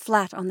palm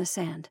flat on the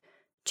sand,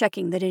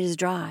 checking that it is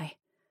dry.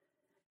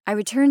 I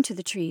return to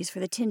the trees for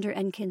the tinder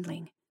and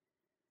kindling.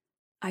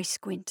 I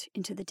squint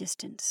into the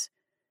distance.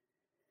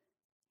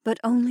 But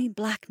only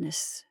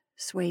blackness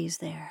sways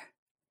there.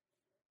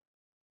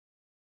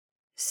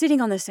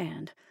 Sitting on the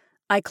sand,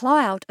 I claw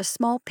out a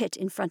small pit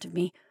in front of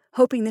me,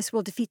 hoping this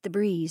will defeat the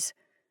breeze.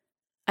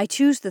 I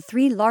choose the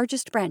 3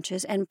 largest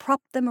branches and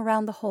prop them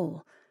around the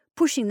hole,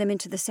 pushing them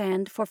into the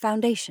sand for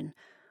foundation,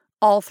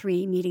 all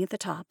 3 meeting at the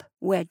top,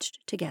 wedged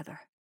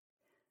together.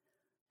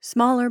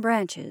 Smaller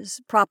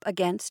branches prop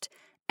against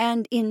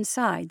and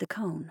inside the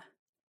cone.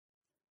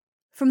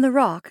 From the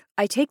rock,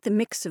 I take the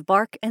mix of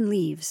bark and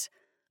leaves,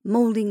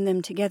 molding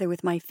them together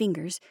with my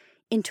fingers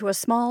into a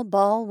small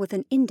ball with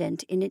an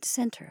indent in its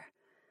center.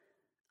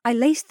 I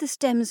lace the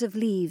stems of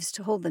leaves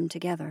to hold them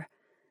together,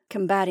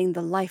 combating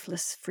the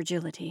lifeless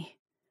fragility.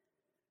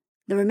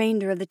 The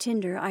remainder of the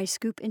tinder I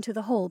scoop into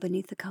the hole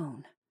beneath the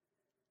cone.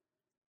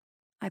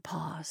 I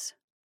pause,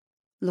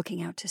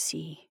 looking out to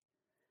sea.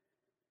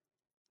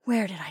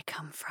 Where did I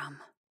come from?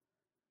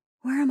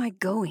 Where am I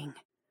going?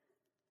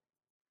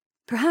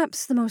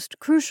 Perhaps the most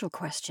crucial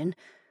question,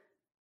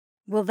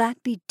 will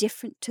that be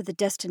different to the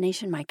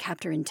destination my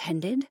captor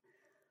intended?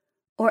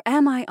 Or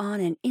am I on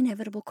an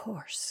inevitable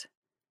course?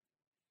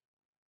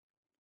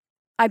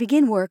 I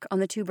begin work on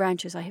the 2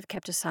 branches I have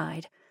kept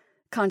aside,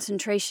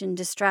 concentration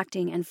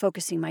distracting and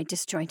focusing my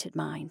disjointed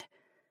mind.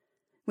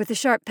 With a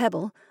sharp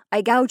pebble,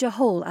 I gouge a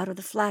hole out of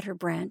the flatter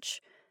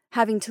branch,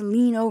 having to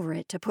lean over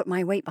it to put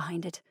my weight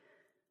behind it.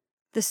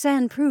 The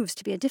sand proves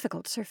to be a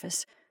difficult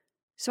surface,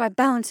 so I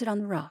balance it on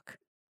the rock.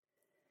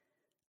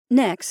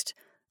 Next,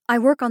 I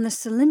work on the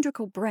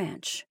cylindrical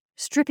branch,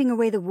 stripping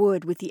away the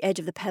wood with the edge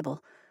of the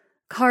pebble,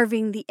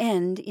 carving the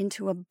end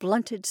into a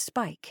blunted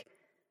spike.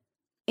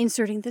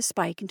 Inserting the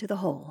spike into the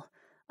hole,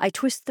 I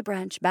twist the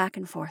branch back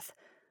and forth,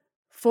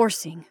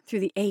 forcing through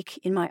the ache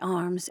in my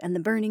arms and the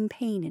burning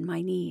pain in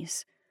my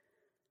knees.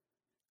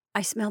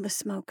 I smell the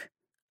smoke,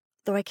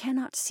 though I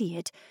cannot see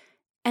it,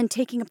 and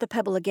taking up the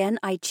pebble again,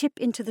 I chip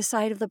into the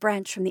side of the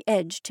branch from the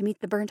edge to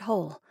meet the burnt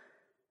hole.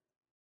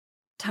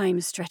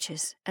 Time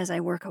stretches as I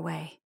work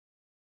away,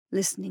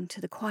 listening to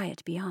the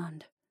quiet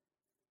beyond.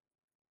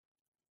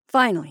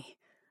 Finally,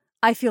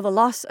 I feel the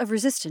loss of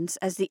resistance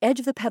as the edge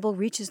of the pebble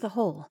reaches the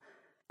hole.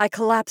 I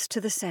collapse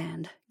to the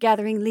sand,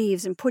 gathering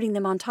leaves and putting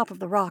them on top of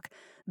the rock,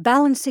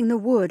 balancing the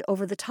wood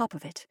over the top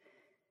of it.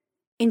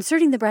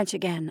 Inserting the branch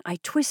again, I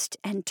twist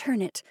and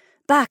turn it,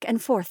 back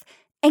and forth,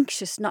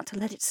 anxious not to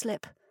let it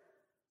slip.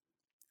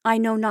 I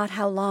know not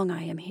how long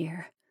I am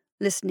here,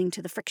 listening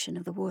to the friction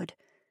of the wood.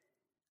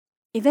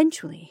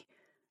 Eventually,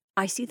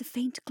 I see the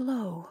faint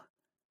glow.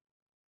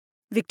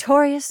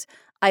 Victorious,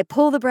 I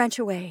pull the branch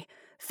away,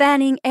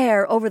 fanning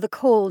air over the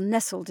coal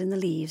nestled in the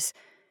leaves.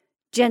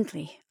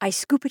 Gently, I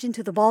scoop it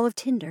into the ball of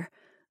tinder,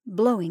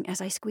 blowing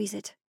as I squeeze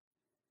it.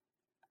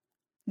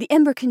 The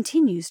ember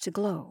continues to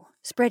glow,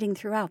 spreading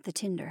throughout the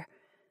tinder.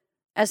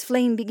 As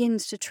flame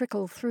begins to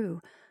trickle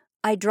through,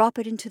 I drop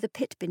it into the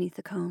pit beneath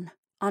the cone,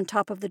 on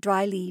top of the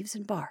dry leaves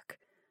and bark.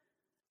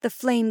 The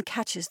flame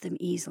catches them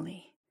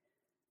easily.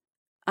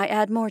 I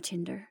add more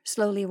tinder,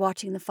 slowly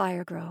watching the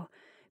fire grow,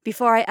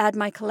 before I add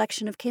my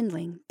collection of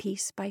kindling,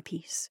 piece by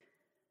piece.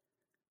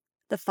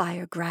 The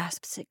fire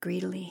grasps it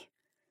greedily,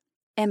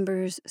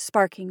 embers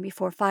sparking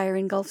before fire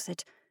engulfs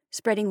it,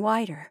 spreading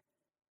wider.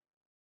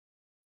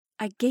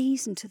 I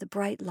gaze into the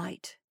bright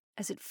light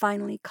as it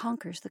finally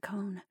conquers the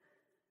cone,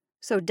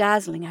 so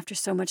dazzling after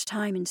so much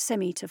time in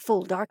semi to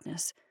full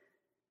darkness.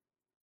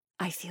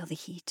 I feel the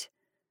heat.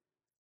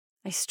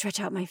 I stretch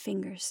out my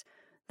fingers,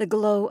 the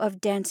glow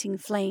of dancing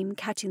flame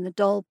catching the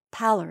dull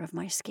pallor of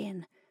my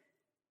skin.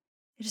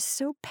 It is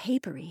so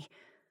papery.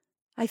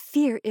 I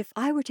fear if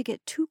I were to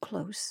get too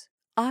close,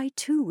 I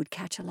too would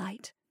catch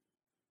alight.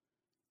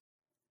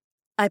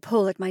 I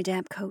pull at my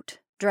damp coat,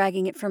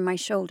 dragging it from my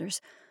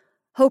shoulders,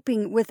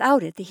 hoping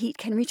without it the heat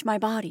can reach my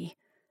body,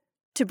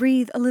 to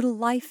breathe a little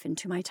life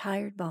into my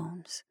tired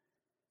bones.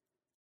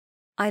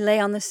 I lay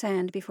on the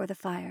sand before the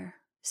fire,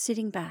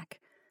 sitting back,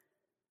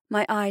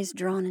 my eyes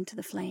drawn into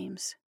the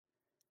flames.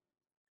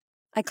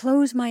 I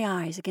close my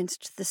eyes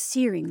against the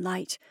searing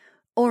light,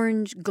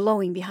 orange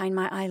glowing behind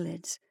my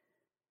eyelids.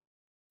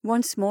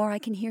 Once more I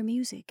can hear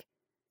music.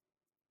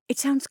 It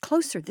sounds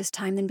closer this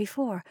time than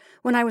before,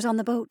 when I was on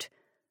the boat.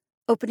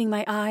 Opening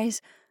my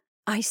eyes,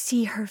 I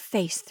see her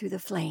face through the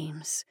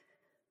flames.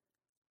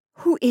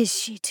 Who is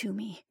she to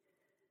me?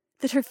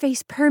 That her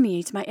face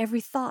permeates my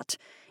every thought,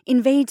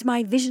 invades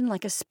my vision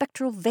like a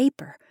spectral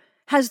vapor,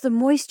 has the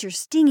moisture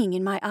stinging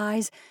in my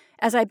eyes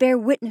as I bear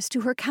witness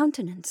to her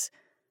countenance.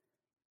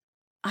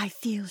 I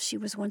feel she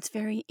was once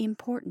very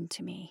important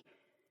to me,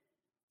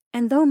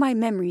 and though my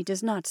memory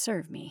does not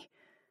serve me,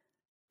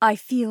 I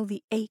feel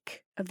the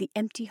ache of the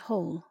empty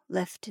hole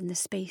left in the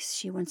space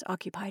she once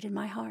occupied in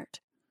my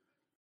heart.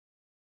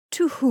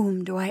 To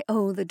whom do I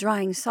owe the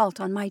drying salt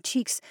on my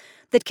cheeks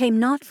that came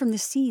not from the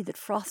sea that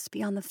froths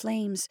beyond the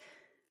flames,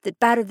 that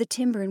battered the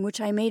timber in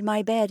which I made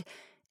my bed,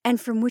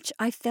 and from which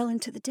I fell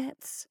into the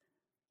depths?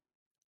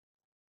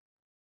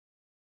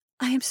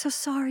 I am so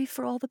sorry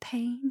for all the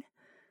pain.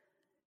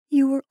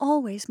 You were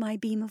always my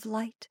beam of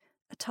light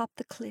atop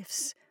the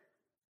cliffs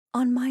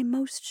on my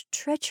most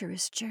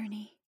treacherous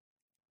journey.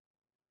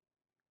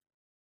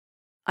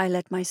 I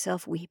let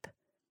myself weep,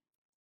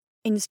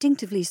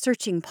 instinctively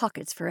searching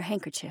pockets for a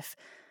handkerchief,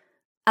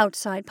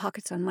 outside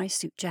pockets on my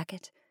suit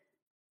jacket,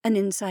 an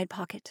inside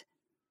pocket.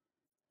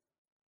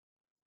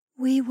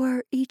 We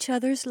were each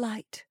other's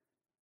light.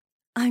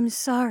 I'm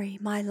sorry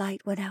my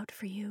light went out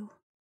for you.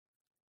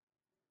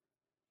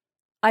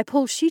 I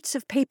pull sheets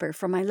of paper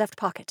from my left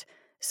pocket,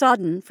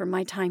 sodden from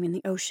my time in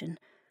the ocean,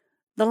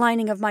 the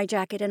lining of my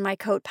jacket and my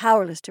coat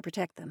powerless to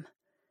protect them.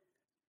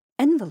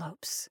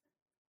 Envelopes,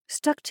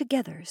 stuck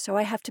together so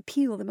I have to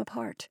peel them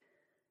apart.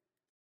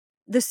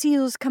 The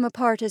seals come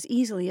apart as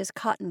easily as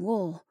cotton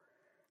wool.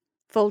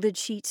 Folded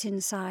sheets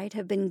inside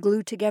have been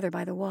glued together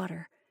by the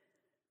water.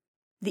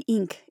 The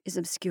ink is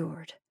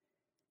obscured,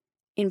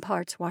 in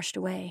parts washed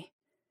away.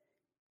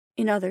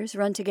 In others,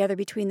 run together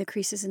between the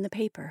creases in the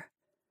paper.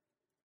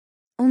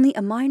 Only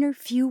a minor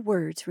few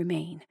words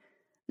remain,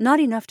 not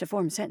enough to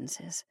form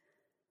sentences.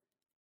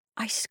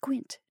 I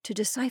squint to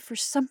decipher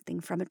something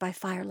from it by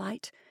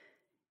firelight.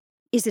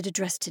 Is it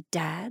addressed to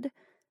Dad?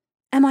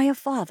 Am I a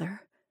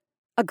father?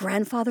 A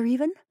grandfather,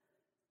 even?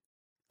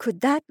 Could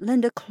that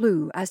lend a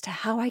clue as to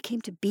how I came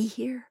to be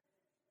here?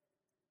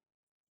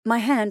 My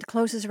hand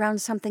closes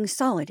around something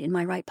solid in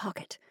my right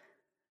pocket.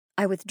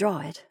 I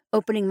withdraw it,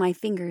 opening my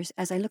fingers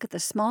as I look at the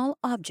small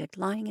object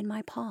lying in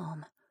my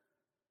palm.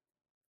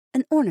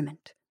 An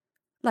ornament,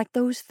 like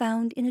those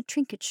found in a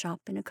trinket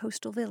shop in a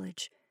coastal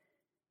village.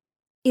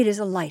 It is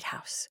a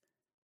lighthouse,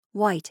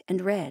 white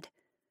and red,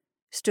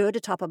 stood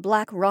atop a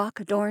black rock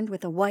adorned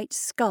with a white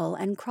skull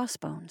and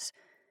crossbones.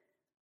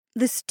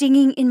 The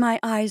stinging in my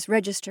eyes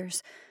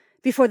registers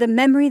before the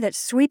memory that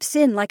sweeps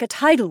in like a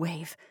tidal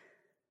wave.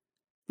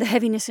 The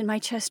heaviness in my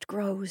chest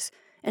grows,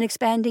 an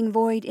expanding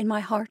void in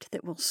my heart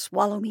that will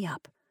swallow me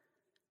up.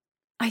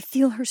 I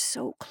feel her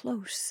so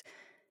close,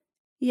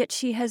 yet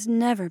she has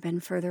never been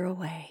further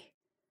away.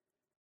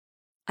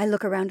 I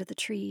look around at the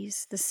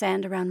trees, the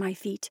sand around my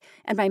feet,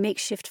 and my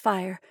makeshift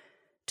fire,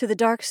 to the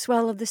dark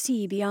swell of the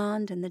sea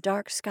beyond and the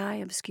dark sky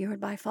obscured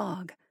by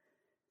fog.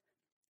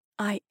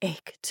 I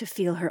ache to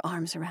feel her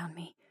arms around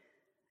me,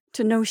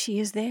 to know she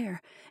is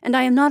there, and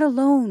I am not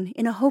alone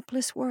in a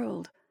hopeless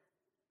world.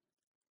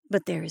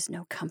 But there is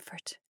no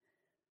comfort,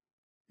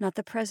 not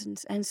the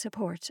presence and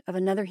support of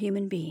another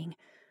human being,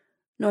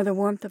 nor the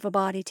warmth of a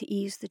body to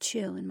ease the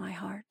chill in my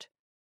heart.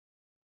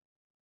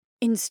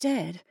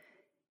 Instead,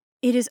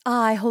 it is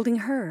I holding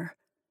her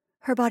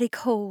body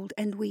cold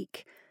and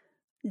weak,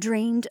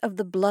 drained of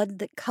the blood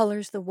that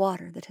colors the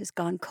water that has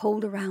gone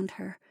cold around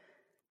her,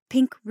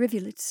 pink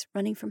rivulets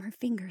running from her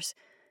fingers,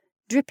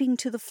 dripping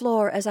to the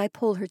floor as I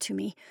pull her to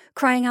me,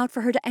 crying out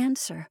for her to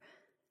answer.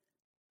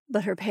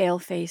 But her pale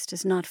face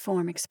does not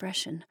form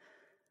expression.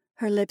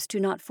 Her lips do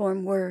not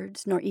form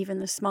words, nor even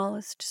the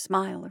smallest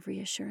smile of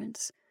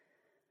reassurance.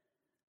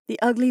 The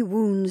ugly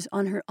wounds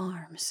on her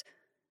arms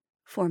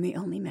form the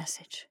only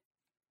message.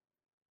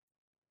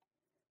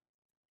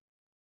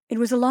 It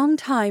was a long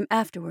time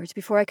afterwards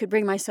before I could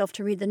bring myself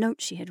to read the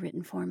note she had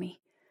written for me.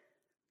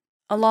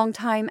 A long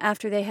time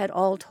after they had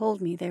all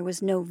told me there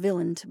was no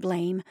villain to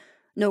blame,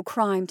 no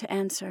crime to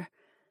answer.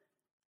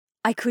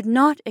 I could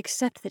not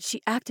accept that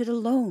she acted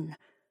alone,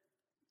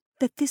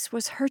 that this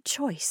was her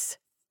choice.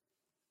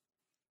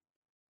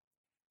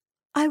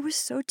 I was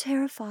so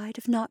terrified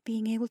of not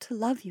being able to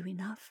love you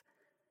enough.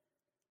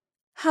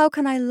 How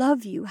can I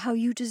love you how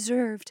you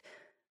deserved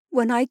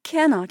when I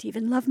cannot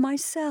even love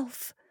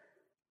myself?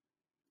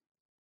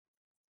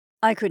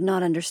 I could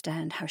not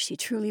understand how she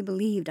truly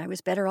believed I was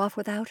better off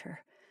without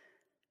her.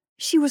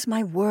 She was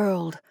my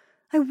world.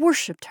 I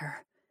worshipped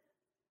her.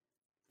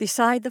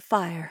 Beside the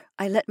fire,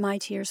 I let my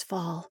tears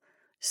fall,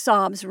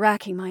 sobs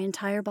racking my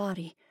entire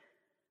body.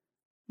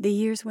 The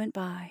years went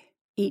by,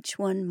 each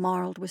one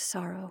marred with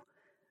sorrow,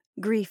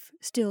 grief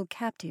still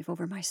captive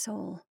over my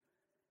soul.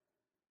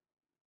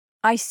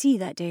 I see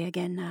that day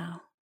again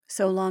now,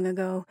 so long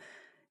ago,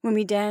 when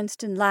we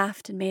danced and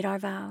laughed and made our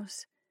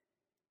vows.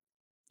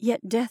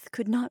 Yet death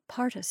could not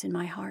part us in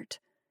my heart.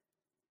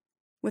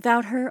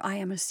 Without her, I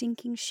am a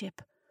sinking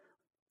ship,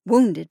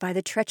 wounded by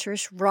the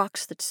treacherous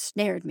rocks that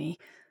snared me,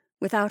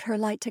 without her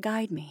light to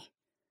guide me.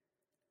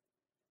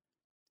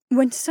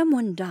 When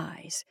someone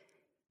dies,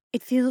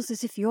 it feels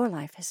as if your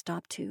life has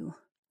stopped too.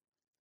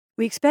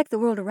 We expect the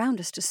world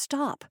around us to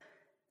stop,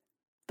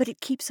 but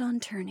it keeps on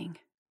turning,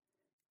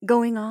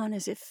 going on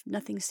as if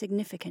nothing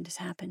significant has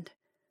happened.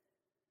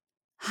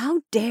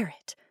 How dare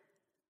it?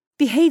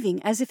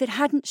 Behaving as if it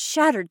hadn't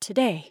shattered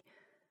today.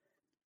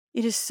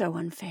 It is so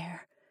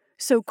unfair,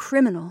 so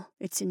criminal,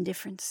 its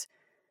indifference.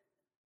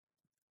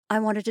 I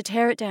wanted to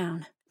tear it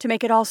down, to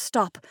make it all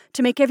stop,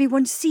 to make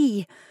everyone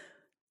see.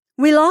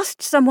 We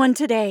lost someone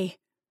today.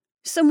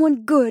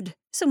 Someone good,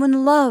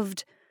 someone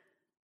loved,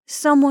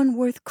 someone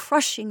worth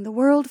crushing the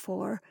world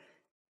for,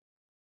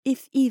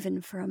 if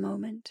even for a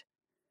moment.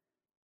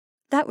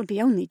 That would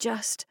be only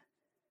just.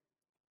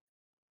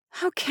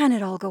 How can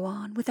it all go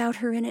on without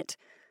her in it?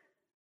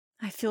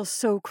 I feel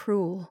so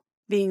cruel,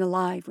 being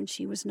alive when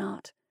she was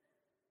not.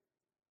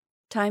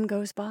 Time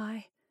goes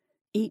by,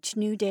 each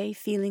new day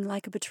feeling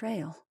like a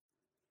betrayal.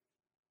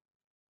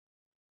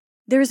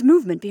 There is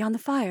movement beyond the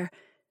fire.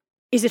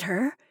 Is it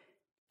her?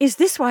 Is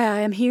this why I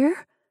am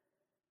here?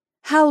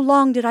 How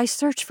long did I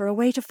search for a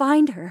way to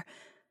find her?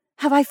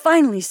 Have I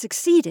finally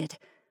succeeded?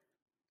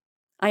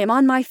 I am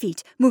on my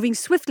feet, moving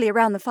swiftly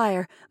around the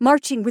fire,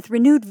 marching with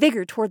renewed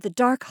vigor toward the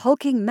dark,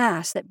 hulking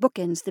mass that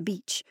bookends the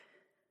beach.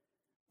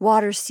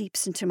 Water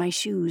seeps into my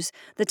shoes,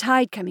 the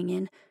tide coming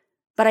in,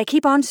 but I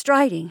keep on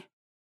striding.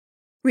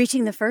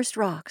 Reaching the first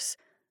rocks,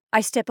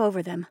 I step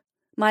over them,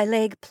 my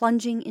leg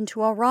plunging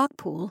into a rock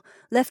pool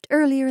left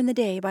earlier in the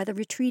day by the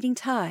retreating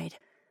tide.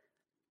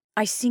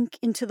 I sink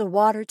into the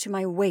water to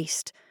my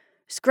waist,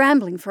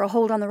 scrambling for a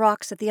hold on the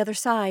rocks at the other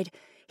side,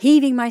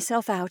 heaving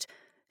myself out,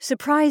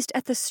 surprised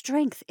at the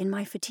strength in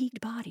my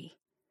fatigued body.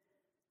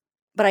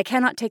 But I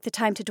cannot take the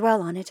time to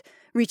dwell on it,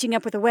 reaching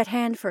up with a wet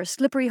hand for a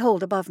slippery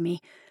hold above me,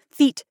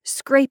 feet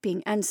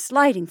scraping and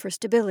sliding for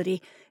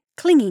stability,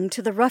 clinging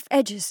to the rough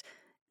edges,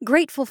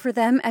 grateful for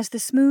them as the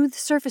smooth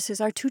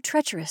surfaces are too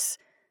treacherous.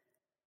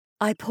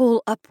 I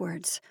pull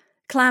upwards,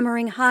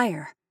 clambering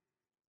higher.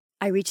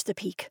 I reach the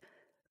peak,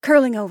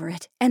 curling over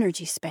it,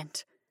 energy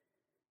spent.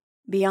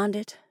 Beyond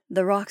it,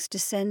 the rocks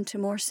descend to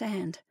more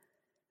sand.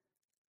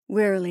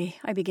 Wearily,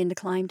 I begin to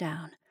climb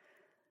down,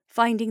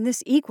 finding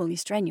this equally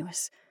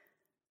strenuous.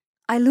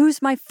 I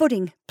lose my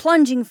footing,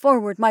 plunging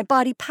forward, my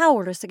body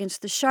powerless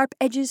against the sharp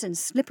edges and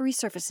slippery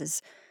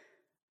surfaces.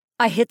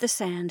 I hit the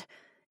sand,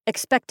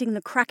 expecting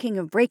the cracking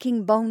of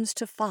breaking bones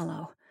to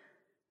follow,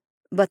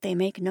 but they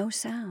make no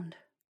sound.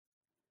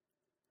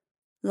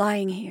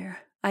 Lying here,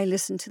 I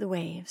listen to the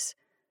waves.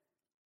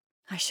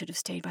 I should have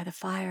stayed by the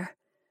fire,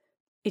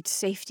 its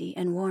safety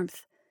and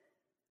warmth,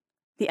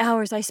 the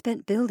hours I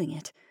spent building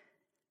it.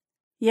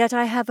 Yet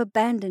I have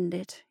abandoned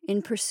it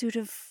in pursuit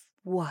of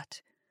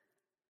what?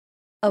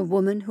 A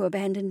woman who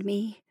abandoned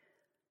me?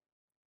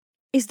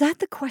 Is that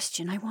the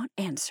question I want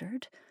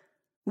answered?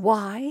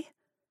 Why?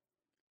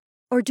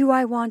 Or do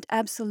I want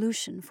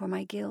absolution for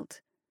my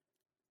guilt?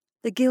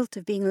 The guilt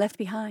of being left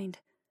behind,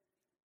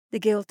 the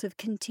guilt of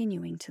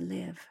continuing to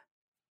live.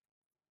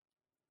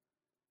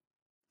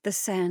 The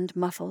sand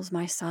muffles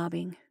my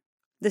sobbing,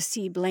 the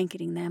sea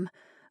blanketing them,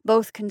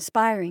 both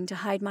conspiring to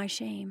hide my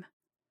shame.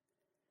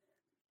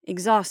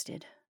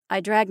 Exhausted,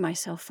 I drag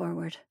myself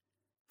forward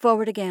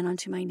again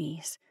onto my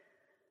knees.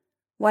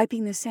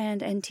 Wiping the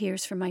sand and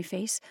tears from my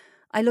face,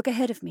 I look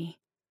ahead of me.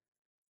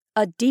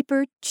 A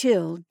deeper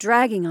chill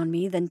dragging on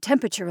me than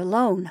temperature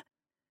alone.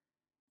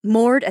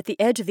 Moored at the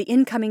edge of the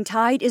incoming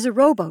tide is a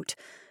rowboat.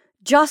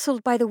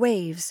 Jostled by the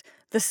waves,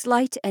 the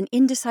slight and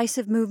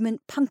indecisive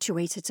movement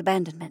punctuates its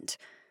abandonment.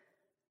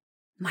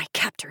 My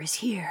captor is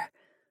here,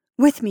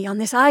 with me on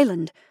this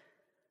island.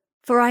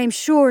 For I am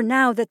sure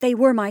now that they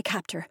were my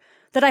captor,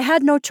 that I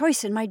had no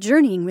choice in my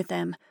journeying with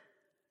them.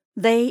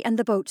 They and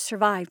the boat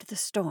survived the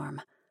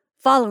storm,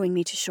 following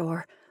me to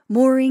shore,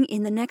 mooring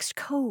in the next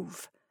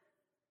cove.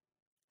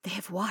 They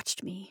have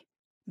watched me,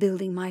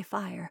 building my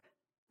fire,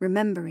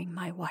 remembering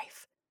my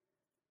wife.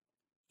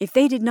 If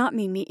they did not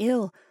mean me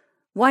ill,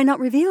 why not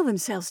reveal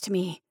themselves to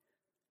me?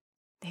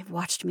 They've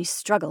watched me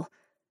struggle,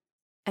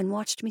 and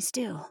watched me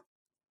still.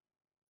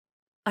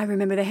 I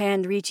remember the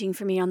hand reaching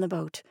for me on the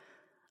boat.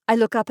 I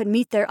look up and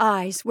meet their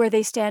eyes where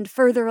they stand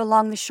further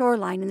along the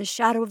shoreline in the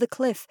shadow of the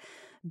cliff,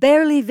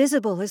 barely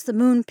visible as the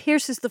moon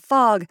pierces the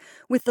fog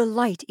with the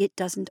light it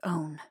doesn't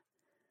own.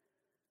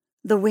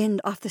 The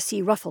wind off the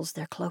sea ruffles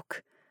their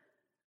cloak.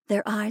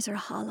 Their eyes are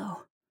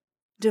hollow,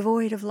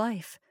 devoid of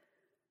life,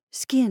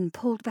 skin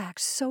pulled back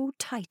so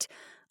tight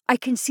I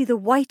can see the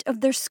white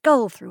of their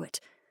skull through it,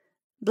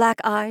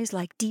 black eyes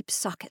like deep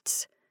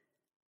sockets.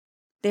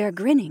 They are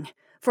grinning,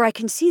 for I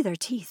can see their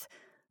teeth,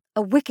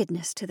 a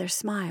wickedness to their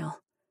smile.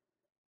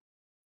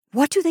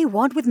 What do they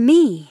want with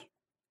me?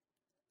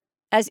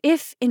 As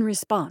if in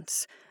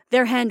response,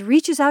 their hand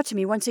reaches out to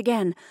me once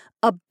again,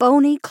 a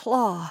bony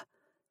claw.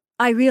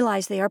 I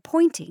realize they are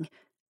pointing,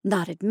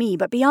 not at me,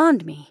 but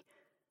beyond me.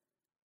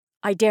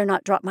 I dare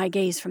not drop my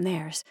gaze from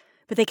theirs,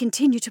 but they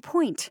continue to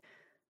point.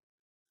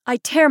 I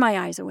tear my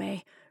eyes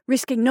away,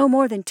 risking no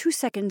more than 2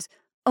 seconds,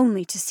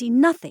 only to see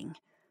nothing.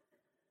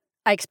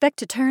 I expect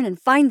to turn and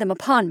find them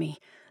upon me,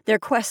 their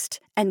quest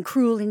and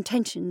cruel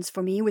intentions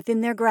for me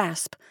within their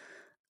grasp,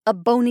 a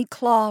bony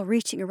claw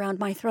reaching around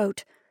my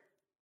throat.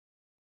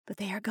 But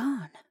they are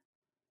gone.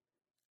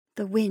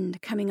 The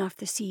wind coming off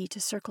the sea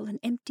to circle an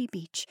empty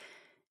beach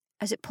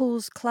as it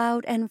pulls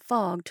cloud and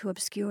fog to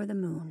obscure the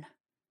moon.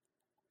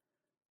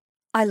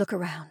 I look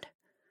around.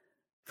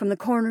 From the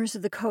corners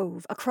of the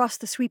cove, across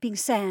the sweeping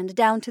sand,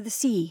 down to the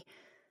sea.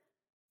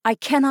 I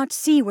cannot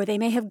see where they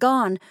may have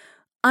gone,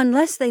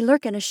 unless they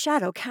lurk in a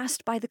shadow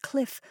cast by the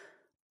cliff,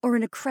 or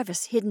in a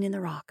crevice hidden in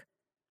the rock.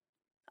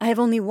 I have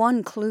only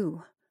one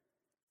clue.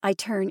 I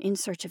turn in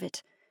search of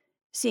it,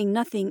 seeing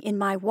nothing in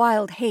my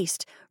wild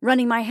haste,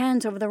 running my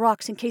hands over the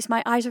rocks in case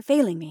my eyes are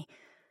failing me.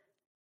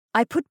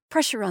 I put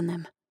pressure on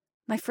them,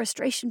 my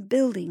frustration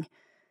building.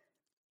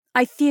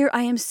 I fear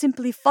I am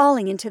simply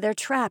falling into their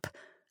trap,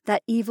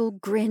 that evil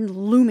grin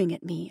looming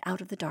at me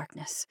out of the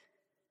darkness.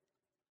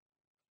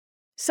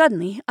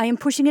 Suddenly, I am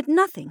pushing at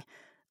nothing.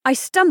 I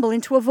stumble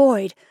into a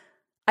void.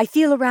 I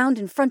feel around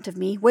in front of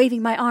me,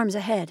 waving my arms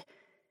ahead.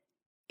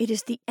 It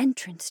is the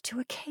entrance to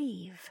a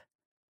cave.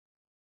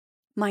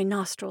 My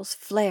nostrils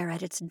flare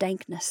at its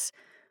dankness,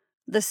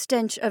 the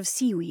stench of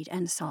seaweed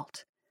and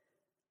salt.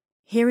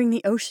 Hearing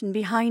the ocean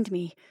behind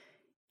me,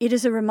 it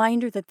is a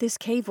reminder that this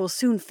cave will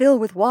soon fill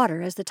with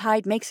water as the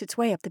tide makes its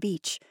way up the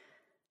beach.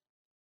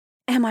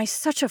 Am I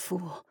such a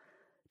fool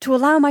to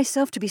allow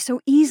myself to be so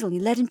easily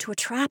led into a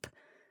trap?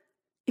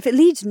 If it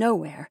leads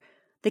nowhere,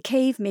 the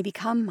cave may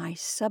become my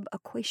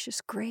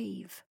subaqueous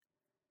grave.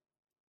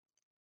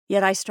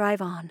 Yet I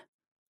strive on,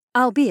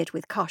 albeit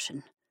with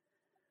caution.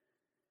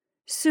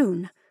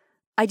 Soon,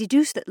 I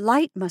deduce that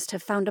light must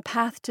have found a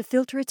path to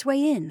filter its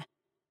way in.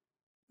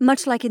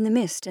 Much like in the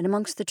mist and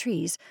amongst the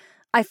trees,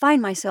 I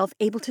find myself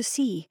able to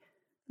see,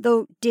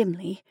 though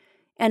dimly,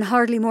 and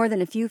hardly more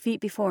than a few feet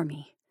before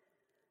me.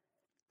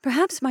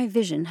 Perhaps my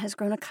vision has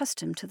grown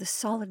accustomed to the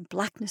solid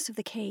blackness of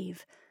the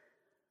cave,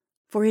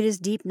 for it is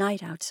deep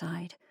night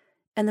outside,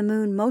 and the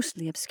moon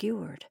mostly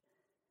obscured.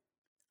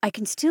 I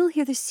can still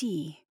hear the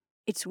sea,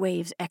 its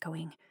waves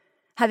echoing,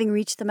 having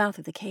reached the mouth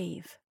of the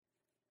cave.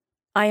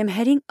 I am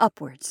heading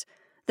upwards,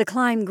 the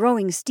climb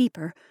growing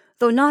steeper,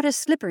 though not as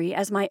slippery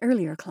as my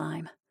earlier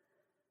climb.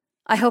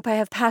 I hope I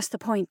have passed the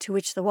point to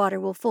which the water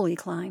will fully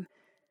climb.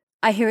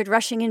 I hear it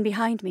rushing in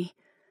behind me,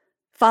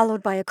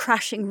 followed by a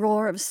crashing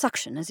roar of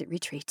suction as it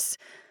retreats.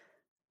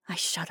 I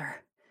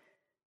shudder.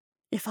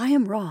 If I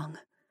am wrong,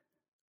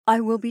 I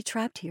will be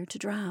trapped here to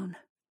drown.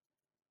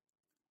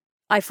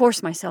 I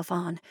force myself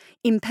on,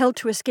 impelled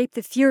to escape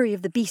the fury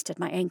of the beast at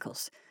my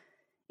ankles.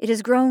 It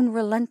has grown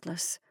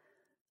relentless.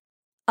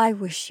 I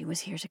wish she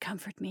was here to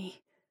comfort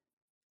me.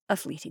 A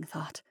fleeting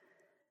thought.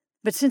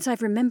 But since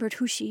I've remembered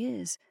who she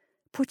is,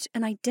 put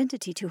an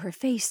identity to her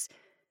face,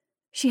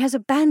 she has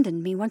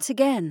abandoned me once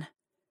again.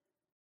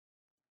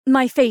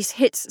 My face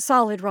hits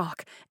solid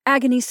rock,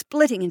 agony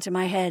splitting into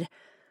my head.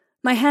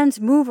 My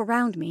hands move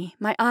around me,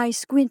 my eyes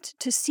squint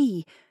to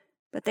see,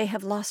 but they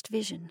have lost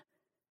vision.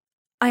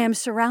 I am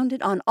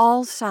surrounded on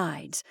all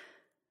sides.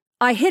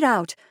 I hit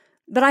out,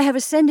 but I have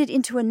ascended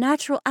into a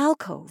natural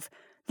alcove,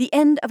 the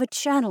end of a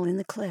channel in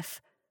the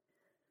cliff.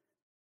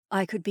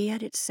 I could be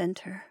at its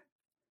center,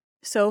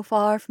 so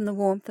far from the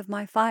warmth of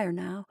my fire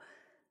now,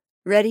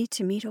 ready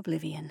to meet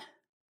oblivion.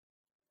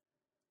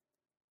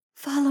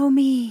 Follow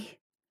me.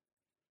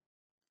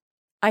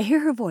 I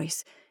hear her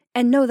voice,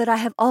 and know that I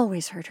have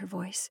always heard her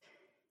voice.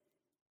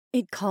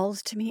 It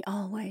calls to me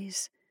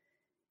always.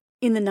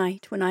 In the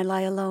night, when I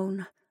lie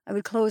alone, I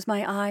would close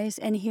my eyes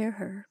and hear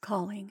her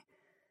calling.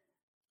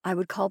 I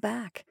would call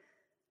back.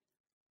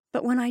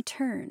 But when I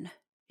turn,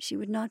 she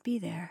would not be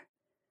there.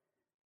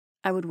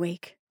 I would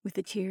wake with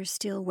the tears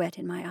still wet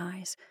in my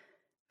eyes,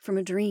 from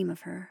a dream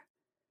of her.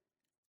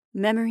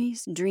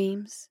 Memories,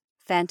 dreams,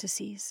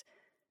 fantasies,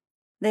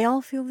 they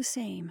all feel the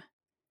same.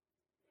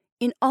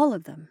 In all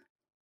of them,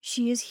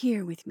 she is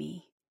here with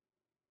me.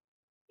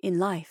 In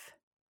life,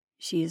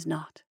 she is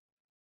not.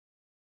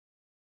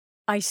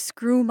 I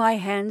screw my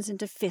hands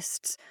into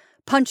fists,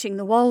 punching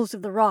the walls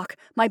of the rock,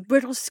 my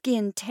brittle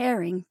skin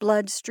tearing,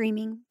 blood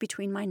streaming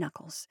between my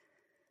knuckles.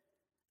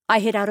 I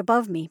hit out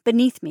above me,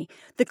 beneath me,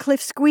 the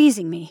cliff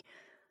squeezing me.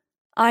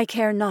 I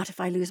care not if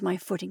I lose my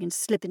footing and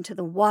slip into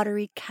the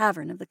watery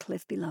cavern of the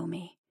cliff below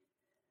me.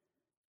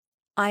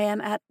 I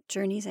am at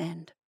journey's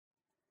end.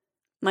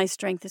 My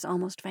strength is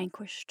almost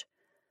vanquished.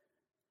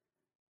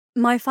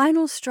 My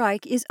final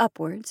strike is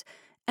upwards,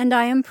 and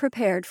I am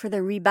prepared for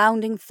the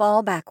rebounding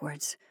fall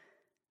backwards.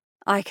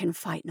 I can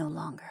fight no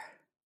longer.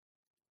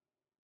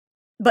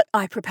 But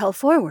I propel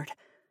forward.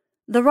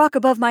 The rock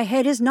above my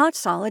head is not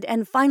solid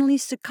and finally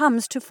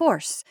succumbs to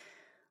force.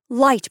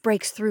 Light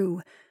breaks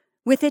through.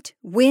 With it,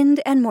 wind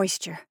and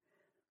moisture.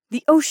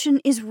 The ocean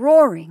is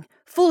roaring,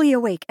 fully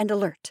awake and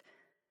alert.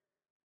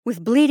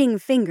 With bleeding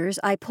fingers,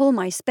 I pull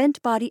my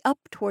spent body up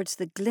towards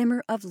the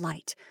glimmer of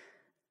light.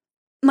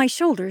 My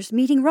shoulders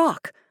meeting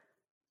rock.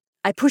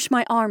 I push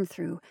my arm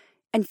through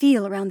and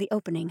feel around the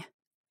opening.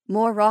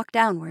 More rock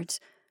downwards,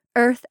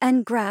 earth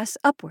and grass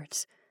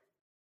upwards.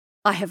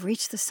 I have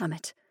reached the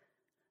summit.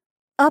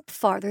 Up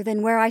farther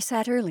than where I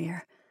sat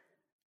earlier.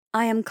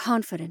 I am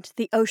confident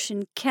the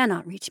ocean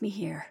cannot reach me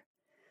here.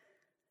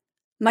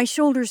 My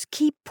shoulders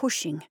keep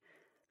pushing.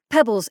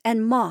 Pebbles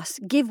and moss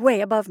give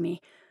way above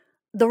me.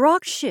 The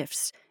rock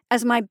shifts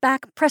as my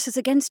back presses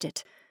against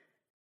it.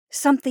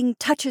 Something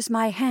touches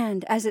my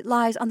hand as it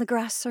lies on the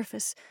grass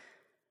surface.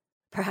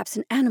 Perhaps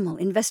an animal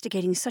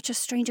investigating such a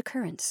strange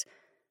occurrence.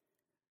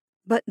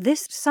 But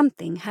this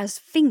something has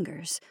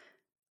fingers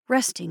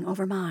resting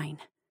over mine.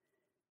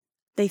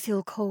 They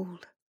feel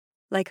cold,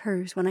 like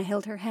hers when I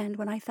held her hand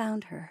when I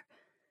found her.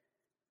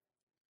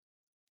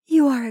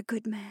 You are a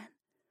good man.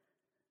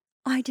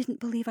 I didn't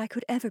believe I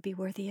could ever be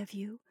worthy of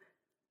you,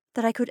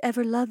 that I could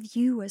ever love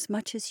you as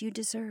much as you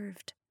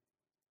deserved.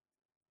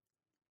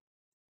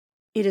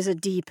 It is a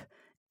deep,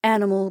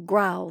 animal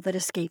growl that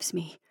escapes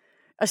me.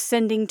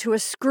 ascending to a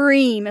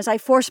scream as I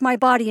force my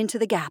body into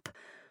the gap.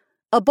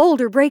 A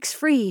boulder breaks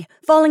free,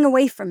 falling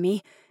away from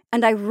me,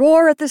 and I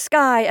roar at the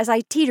sky as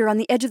I teeter on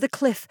the edge of the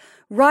cliff,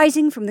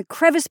 rising from the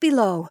crevice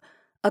below,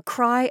 a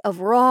cry of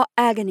raw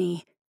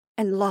agony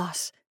and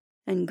loss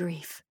and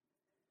grief.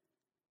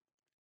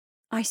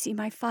 I see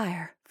my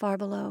fire far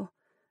below,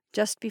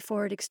 just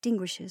before it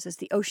extinguishes as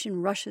the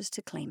ocean rushes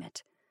to claim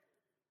it.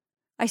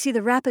 I see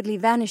the rapidly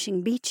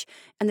vanishing beach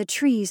and the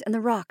trees and the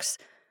rocks,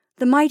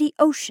 the mighty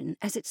ocean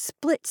as it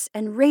splits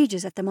and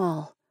rages at them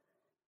all.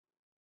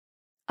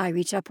 I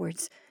reach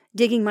upwards,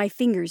 digging my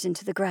fingers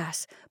into the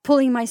grass,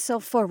 pulling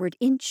myself forward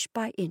inch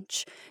by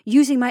inch,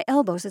 using my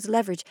elbows as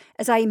leverage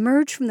as I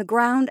emerge from the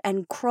ground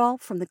and crawl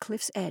from the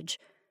cliff's edge.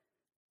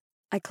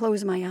 I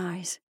close my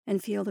eyes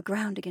and feel the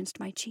ground against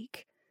my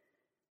cheek.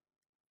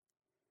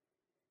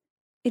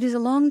 It is a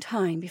long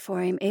time before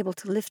I am able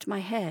to lift my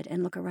head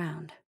and look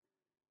around.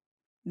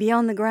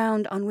 Beyond the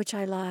ground on which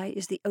I lie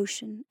is the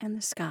ocean and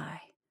the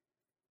sky.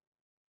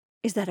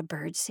 Is that a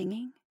bird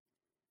singing?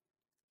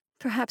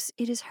 Perhaps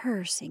it is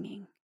her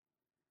singing.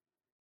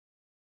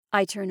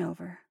 I turn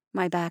over,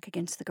 my back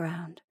against the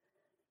ground.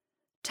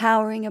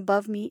 Towering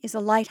above me is a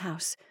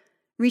lighthouse,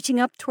 reaching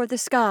up toward the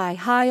sky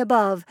high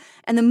above,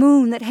 and the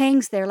moon that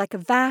hangs there like a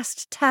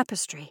vast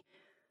tapestry.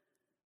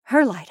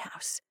 Her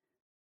lighthouse.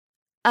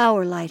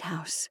 Our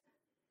lighthouse.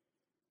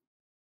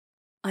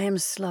 I am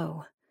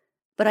slow,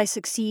 but I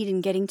succeed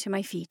in getting to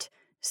my feet,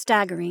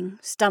 staggering,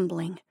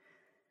 stumbling.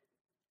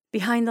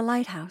 Behind the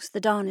lighthouse,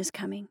 the dawn is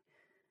coming,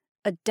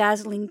 a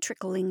dazzling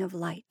trickling of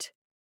light,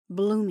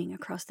 blooming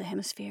across the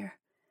hemisphere.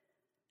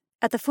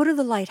 At the foot of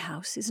the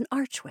lighthouse is an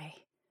archway.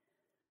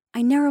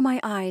 I narrow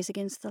my eyes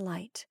against the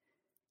light.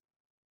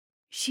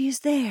 She is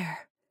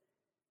there.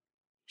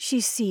 She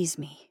sees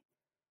me.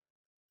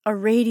 A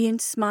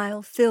radiant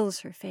smile fills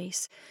her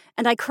face,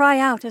 and I cry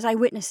out as I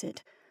witness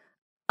it.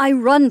 I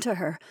run to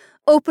her,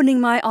 opening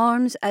my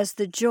arms as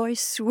the joy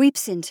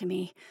sweeps into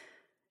me.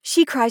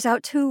 She cries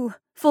out too,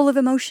 full of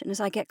emotion as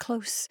I get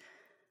close.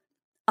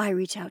 I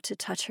reach out to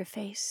touch her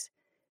face,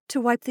 to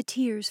wipe the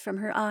tears from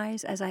her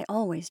eyes as I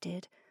always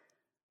did,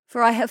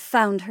 for I have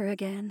found her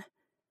again.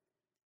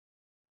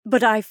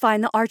 But I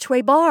find the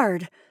archway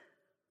barred.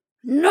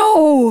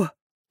 No!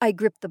 I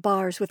grip the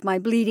bars with my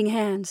bleeding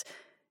hands.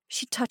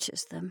 She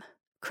touches them,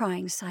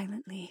 crying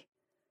silently.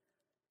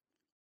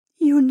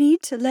 You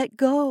need to let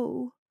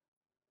go.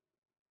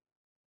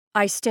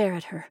 I stare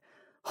at her,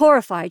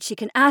 horrified she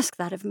can ask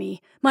that of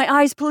me, my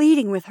eyes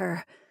pleading with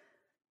her.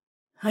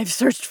 I've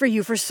searched for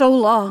you for so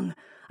long.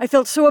 I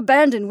felt so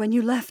abandoned when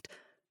you left,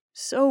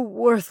 so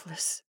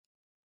worthless.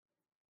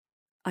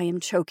 I am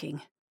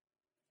choking.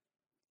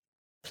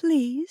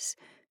 Please,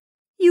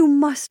 you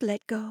must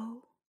let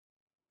go.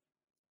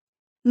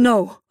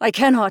 No, I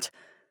cannot.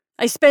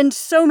 I spent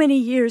so many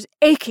years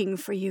aching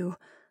for you.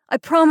 I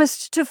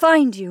promised to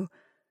find you.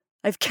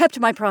 I've kept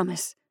my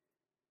promise.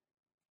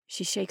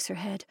 She shakes her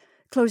head,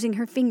 closing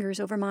her fingers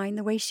over mine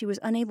the way she was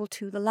unable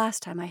to the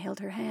last time I held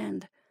her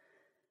hand.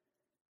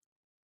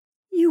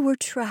 You were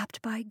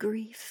trapped by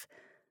grief.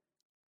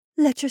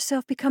 Let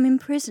yourself become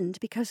imprisoned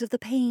because of the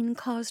pain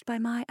caused by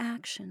my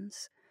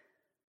actions.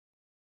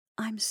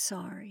 I'm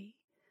sorry.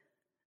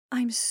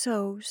 I'm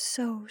so,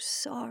 so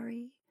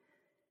sorry.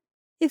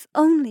 If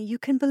only you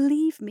can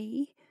believe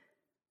me.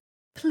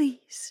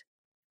 Please,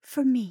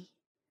 for me,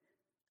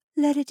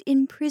 let it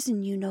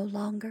imprison you no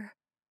longer.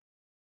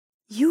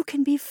 You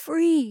can be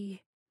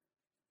free.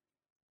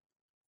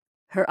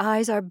 Her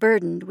eyes are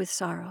burdened with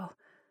sorrow.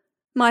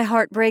 My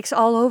heart breaks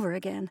all over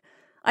again.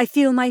 I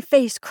feel my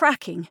face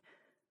cracking.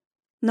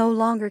 No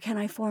longer can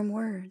I form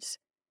words.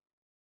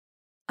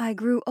 I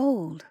grew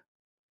old,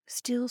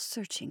 still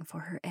searching for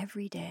her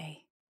every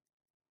day.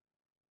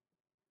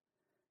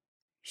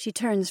 She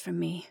turns from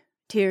me,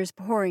 tears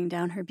pouring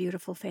down her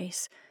beautiful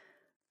face,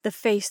 the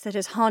face that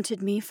has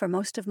haunted me for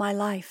most of my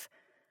life.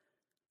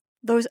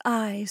 Those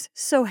eyes,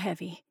 so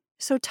heavy,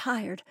 so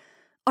tired,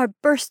 are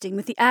bursting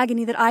with the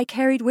agony that I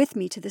carried with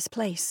me to this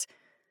place.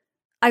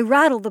 I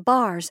rattle the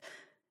bars,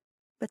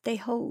 but they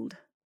hold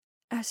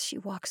as she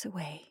walks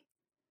away.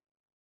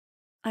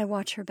 I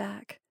watch her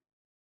back,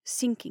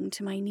 sinking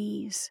to my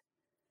knees.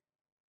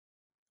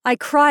 I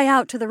cry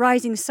out to the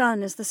rising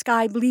sun as the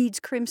sky bleeds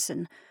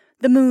crimson,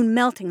 the moon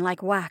melting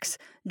like wax,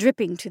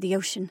 dripping to the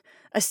ocean,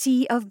 a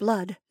sea of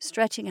blood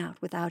stretching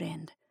out without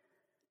end.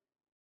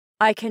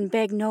 I can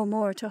beg no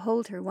more to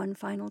hold her one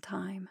final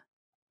time.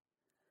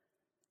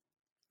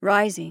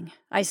 Rising,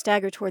 I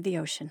stagger toward the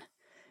ocean,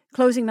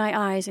 closing my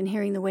eyes and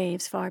hearing the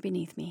waves far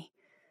beneath me.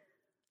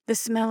 The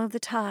smell of the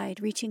tide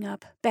reaching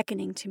up,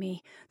 beckoning to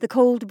me, the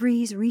cold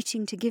breeze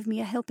reaching to give me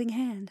a helping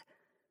hand.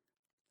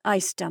 I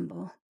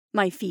stumble,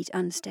 my feet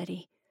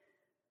unsteady.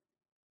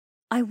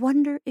 I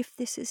wonder if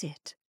this is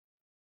it,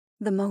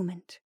 the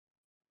moment.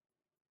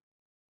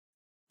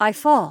 I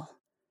fall.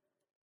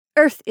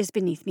 Earth is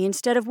beneath me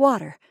instead of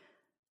water.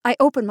 I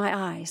open my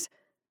eyes.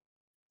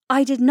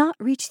 I did not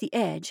reach the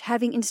edge,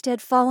 having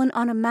instead fallen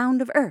on a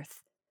mound of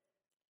earth.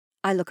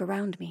 I look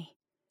around me.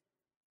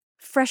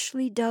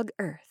 Freshly dug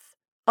earth,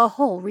 a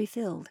hole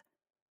refilled.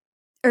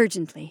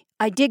 Urgently,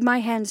 I dig my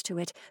hands to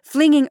it,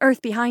 flinging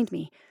earth behind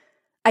me.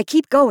 I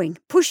keep going,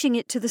 pushing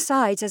it to the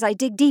sides as I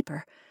dig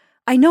deeper.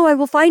 I know I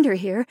will find her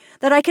here,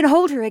 that I can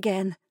hold her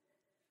again.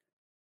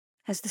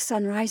 As the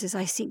sun rises,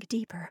 I sink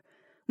deeper.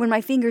 When my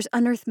fingers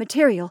unearth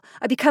material,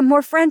 I become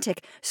more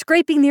frantic,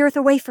 scraping the earth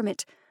away from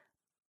it.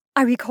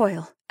 I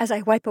recoil as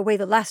I wipe away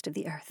the last of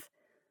the earth.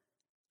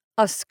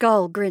 A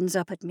skull grins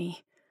up at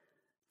me.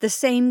 The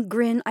same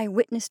grin I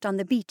witnessed on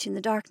the beach in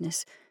the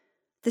darkness.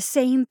 The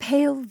same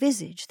pale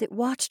visage that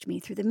watched me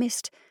through the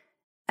mist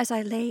as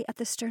I lay at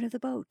the stern of the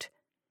boat.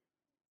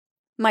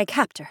 My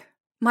captor,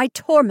 my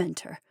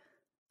tormentor,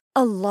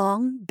 a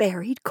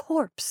long-buried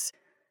corpse.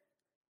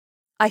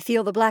 I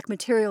feel the black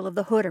material of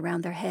the hood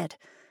around their head.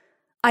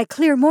 I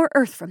clear more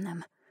earth from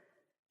them.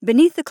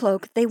 Beneath the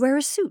cloak, they wear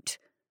a suit.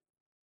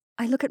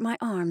 I look at my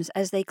arms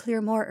as they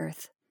clear more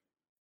earth.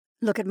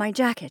 Look at my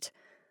jacket.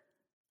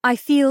 I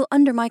feel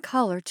under my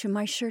collar to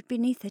my shirt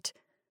beneath it,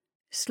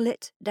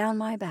 slit down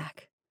my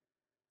back.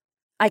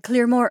 I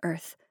clear more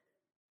earth.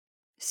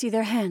 See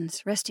their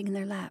hands resting in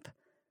their lap.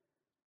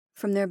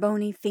 From their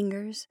bony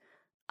fingers,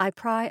 I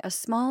pry a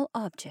small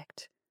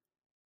object.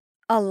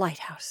 A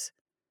lighthouse,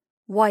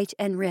 white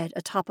and red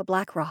atop a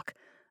black rock,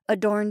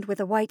 adorned with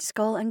a white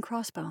skull and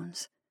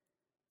crossbones.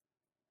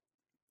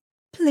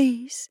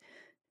 Please,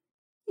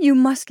 you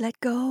must let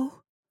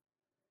go.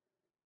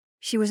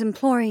 She was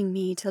imploring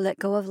me to let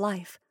go of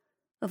life,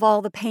 of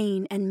all the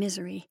pain and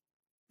misery,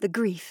 the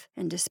grief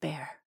and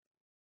despair.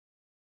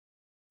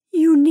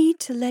 You need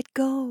to let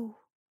go.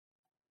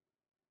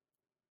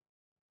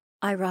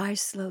 I rise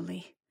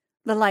slowly,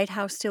 the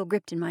lighthouse still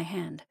gripped in my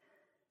hand.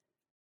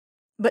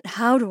 But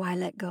how do I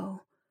let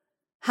go?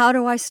 How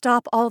do I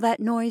stop all that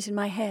noise in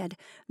my head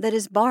that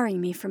is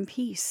barring me from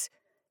peace?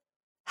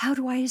 How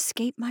do I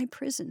escape my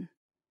prison?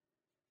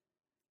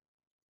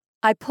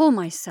 I pull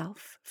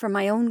myself from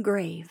my own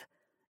grave,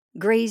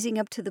 grazing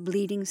up to the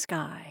bleeding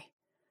sky.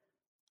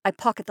 I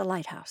pocket the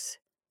lighthouse.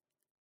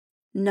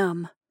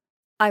 Numb,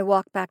 I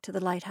walk back to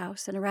the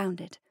lighthouse and around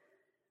it.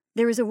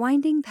 There is a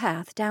winding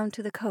path down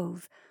to the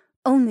cove,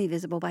 only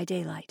visible by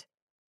daylight.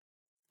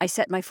 I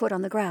set my foot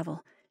on the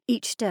gravel,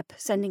 each step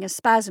sending a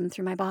spasm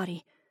through my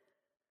body.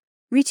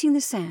 Reaching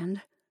the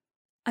sand,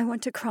 I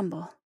want to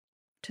crumble,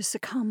 to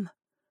succumb.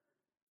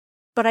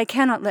 But I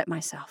cannot let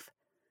myself.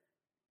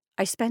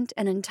 I spent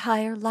an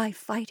entire life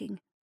fighting.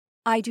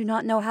 I do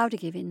not know how to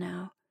give in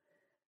now.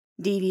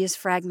 Devious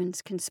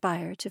fragments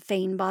conspire to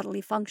feign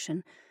bodily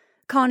function,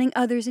 conning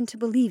others into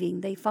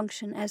believing they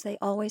function as they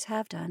always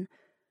have done,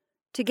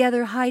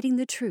 together hiding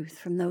the truth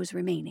from those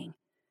remaining,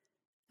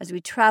 as we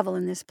travel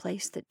in this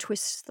place that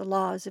twists the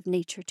laws of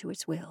nature to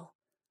its will.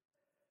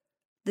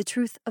 The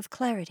truth of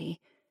clarity,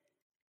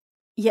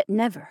 yet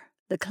never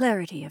the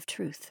clarity of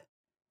truth.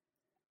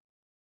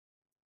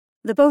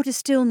 The boat is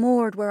still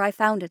moored where I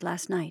found it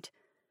last night.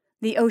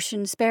 The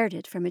ocean spared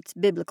it from its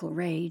biblical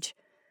rage.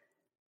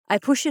 I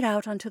push it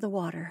out onto the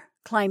water,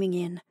 climbing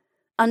in,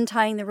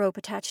 untying the rope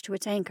attached to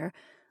its anchor,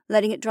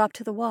 letting it drop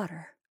to the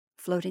water,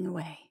 floating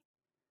away.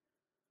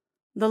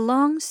 The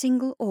long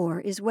single oar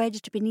is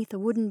wedged beneath a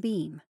wooden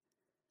beam.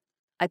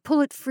 I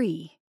pull it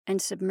free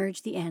and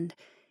submerge the end,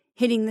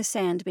 hitting the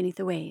sand beneath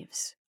the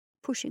waves,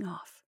 pushing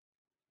off.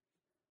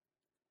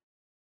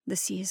 The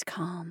sea is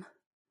calm.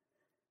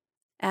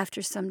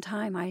 After some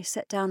time, I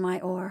set down my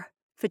oar,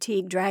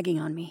 fatigue dragging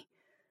on me.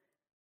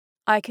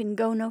 I can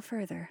go no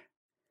further.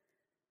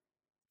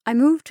 I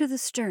move to the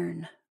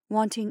stern,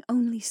 wanting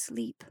only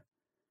sleep.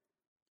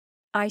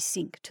 I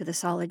sink to the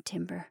solid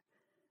timber,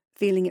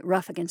 feeling it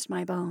rough against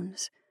my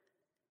bones.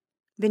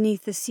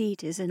 Beneath the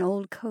seat is an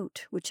old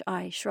coat, which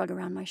I shrug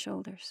around my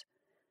shoulders.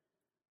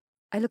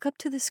 I look up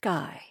to the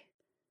sky.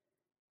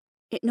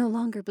 It no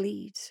longer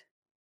bleeds.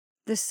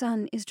 The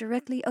sun is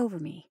directly over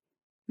me,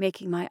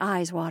 making my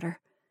eyes water.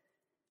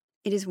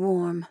 It is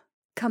warm,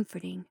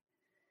 comforting.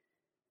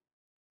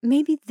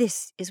 Maybe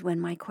this is when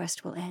my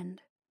quest will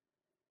end.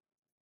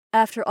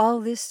 After all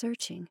this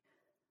searching,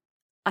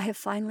 I have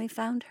finally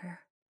found her.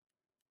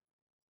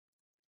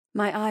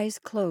 My eyes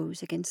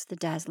close against the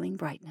dazzling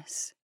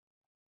brightness.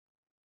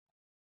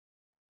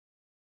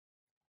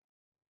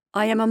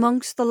 I am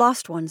amongst the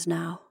lost ones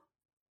now,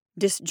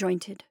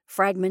 disjointed,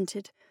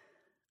 fragmented,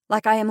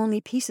 like I am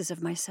only pieces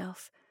of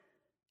myself,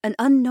 an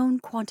unknown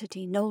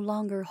quantity no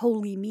longer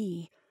wholly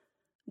me,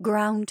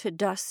 ground to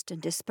dust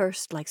and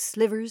dispersed like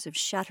slivers of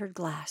shattered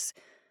glass,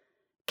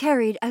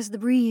 carried as the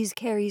breeze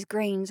carries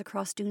grains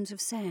across dunes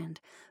of sand,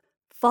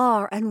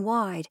 far and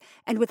wide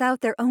and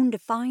without their own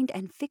defined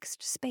and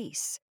fixed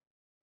space,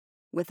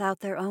 without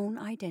their own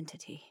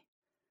identity.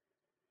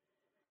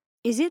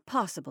 Is it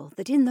possible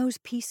that in those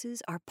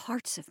pieces are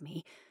parts of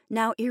me,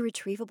 now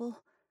irretrievable,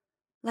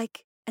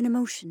 like an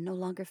emotion no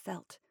longer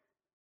felt,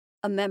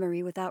 a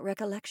memory without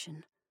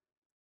recollection,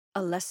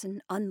 a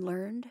lesson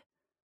unlearned?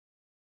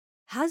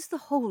 Has the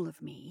whole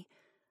of me,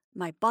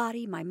 my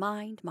body, my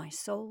mind, my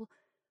soul,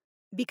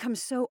 become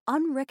so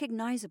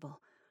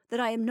unrecognizable that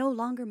I am no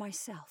longer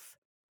myself,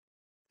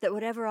 that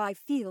whatever I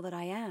feel that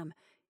I am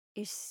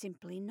is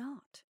simply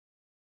not?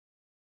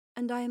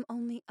 and I am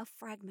only a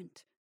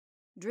fragment,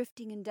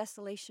 drifting in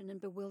desolation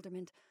and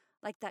bewilderment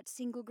like that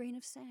single grain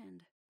of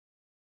sand,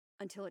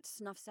 until it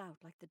snuffs out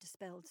like the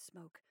dispelled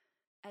smoke,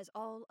 as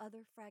all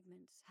other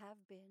fragments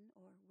have been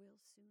or will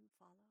soon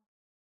follow.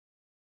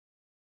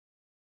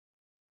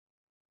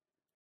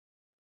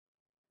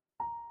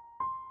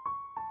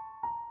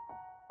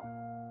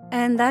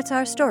 And that's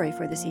our story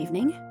for this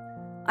evening.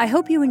 I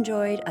hope you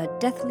enjoyed A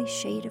Deathly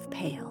Shade of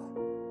Pale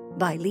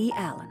by Lee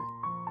Allen.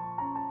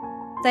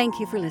 Thank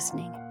you for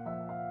listening.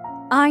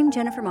 I'm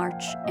Jennifer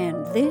March,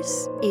 and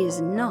this is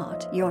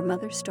not Your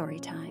Mother's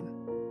Storytime.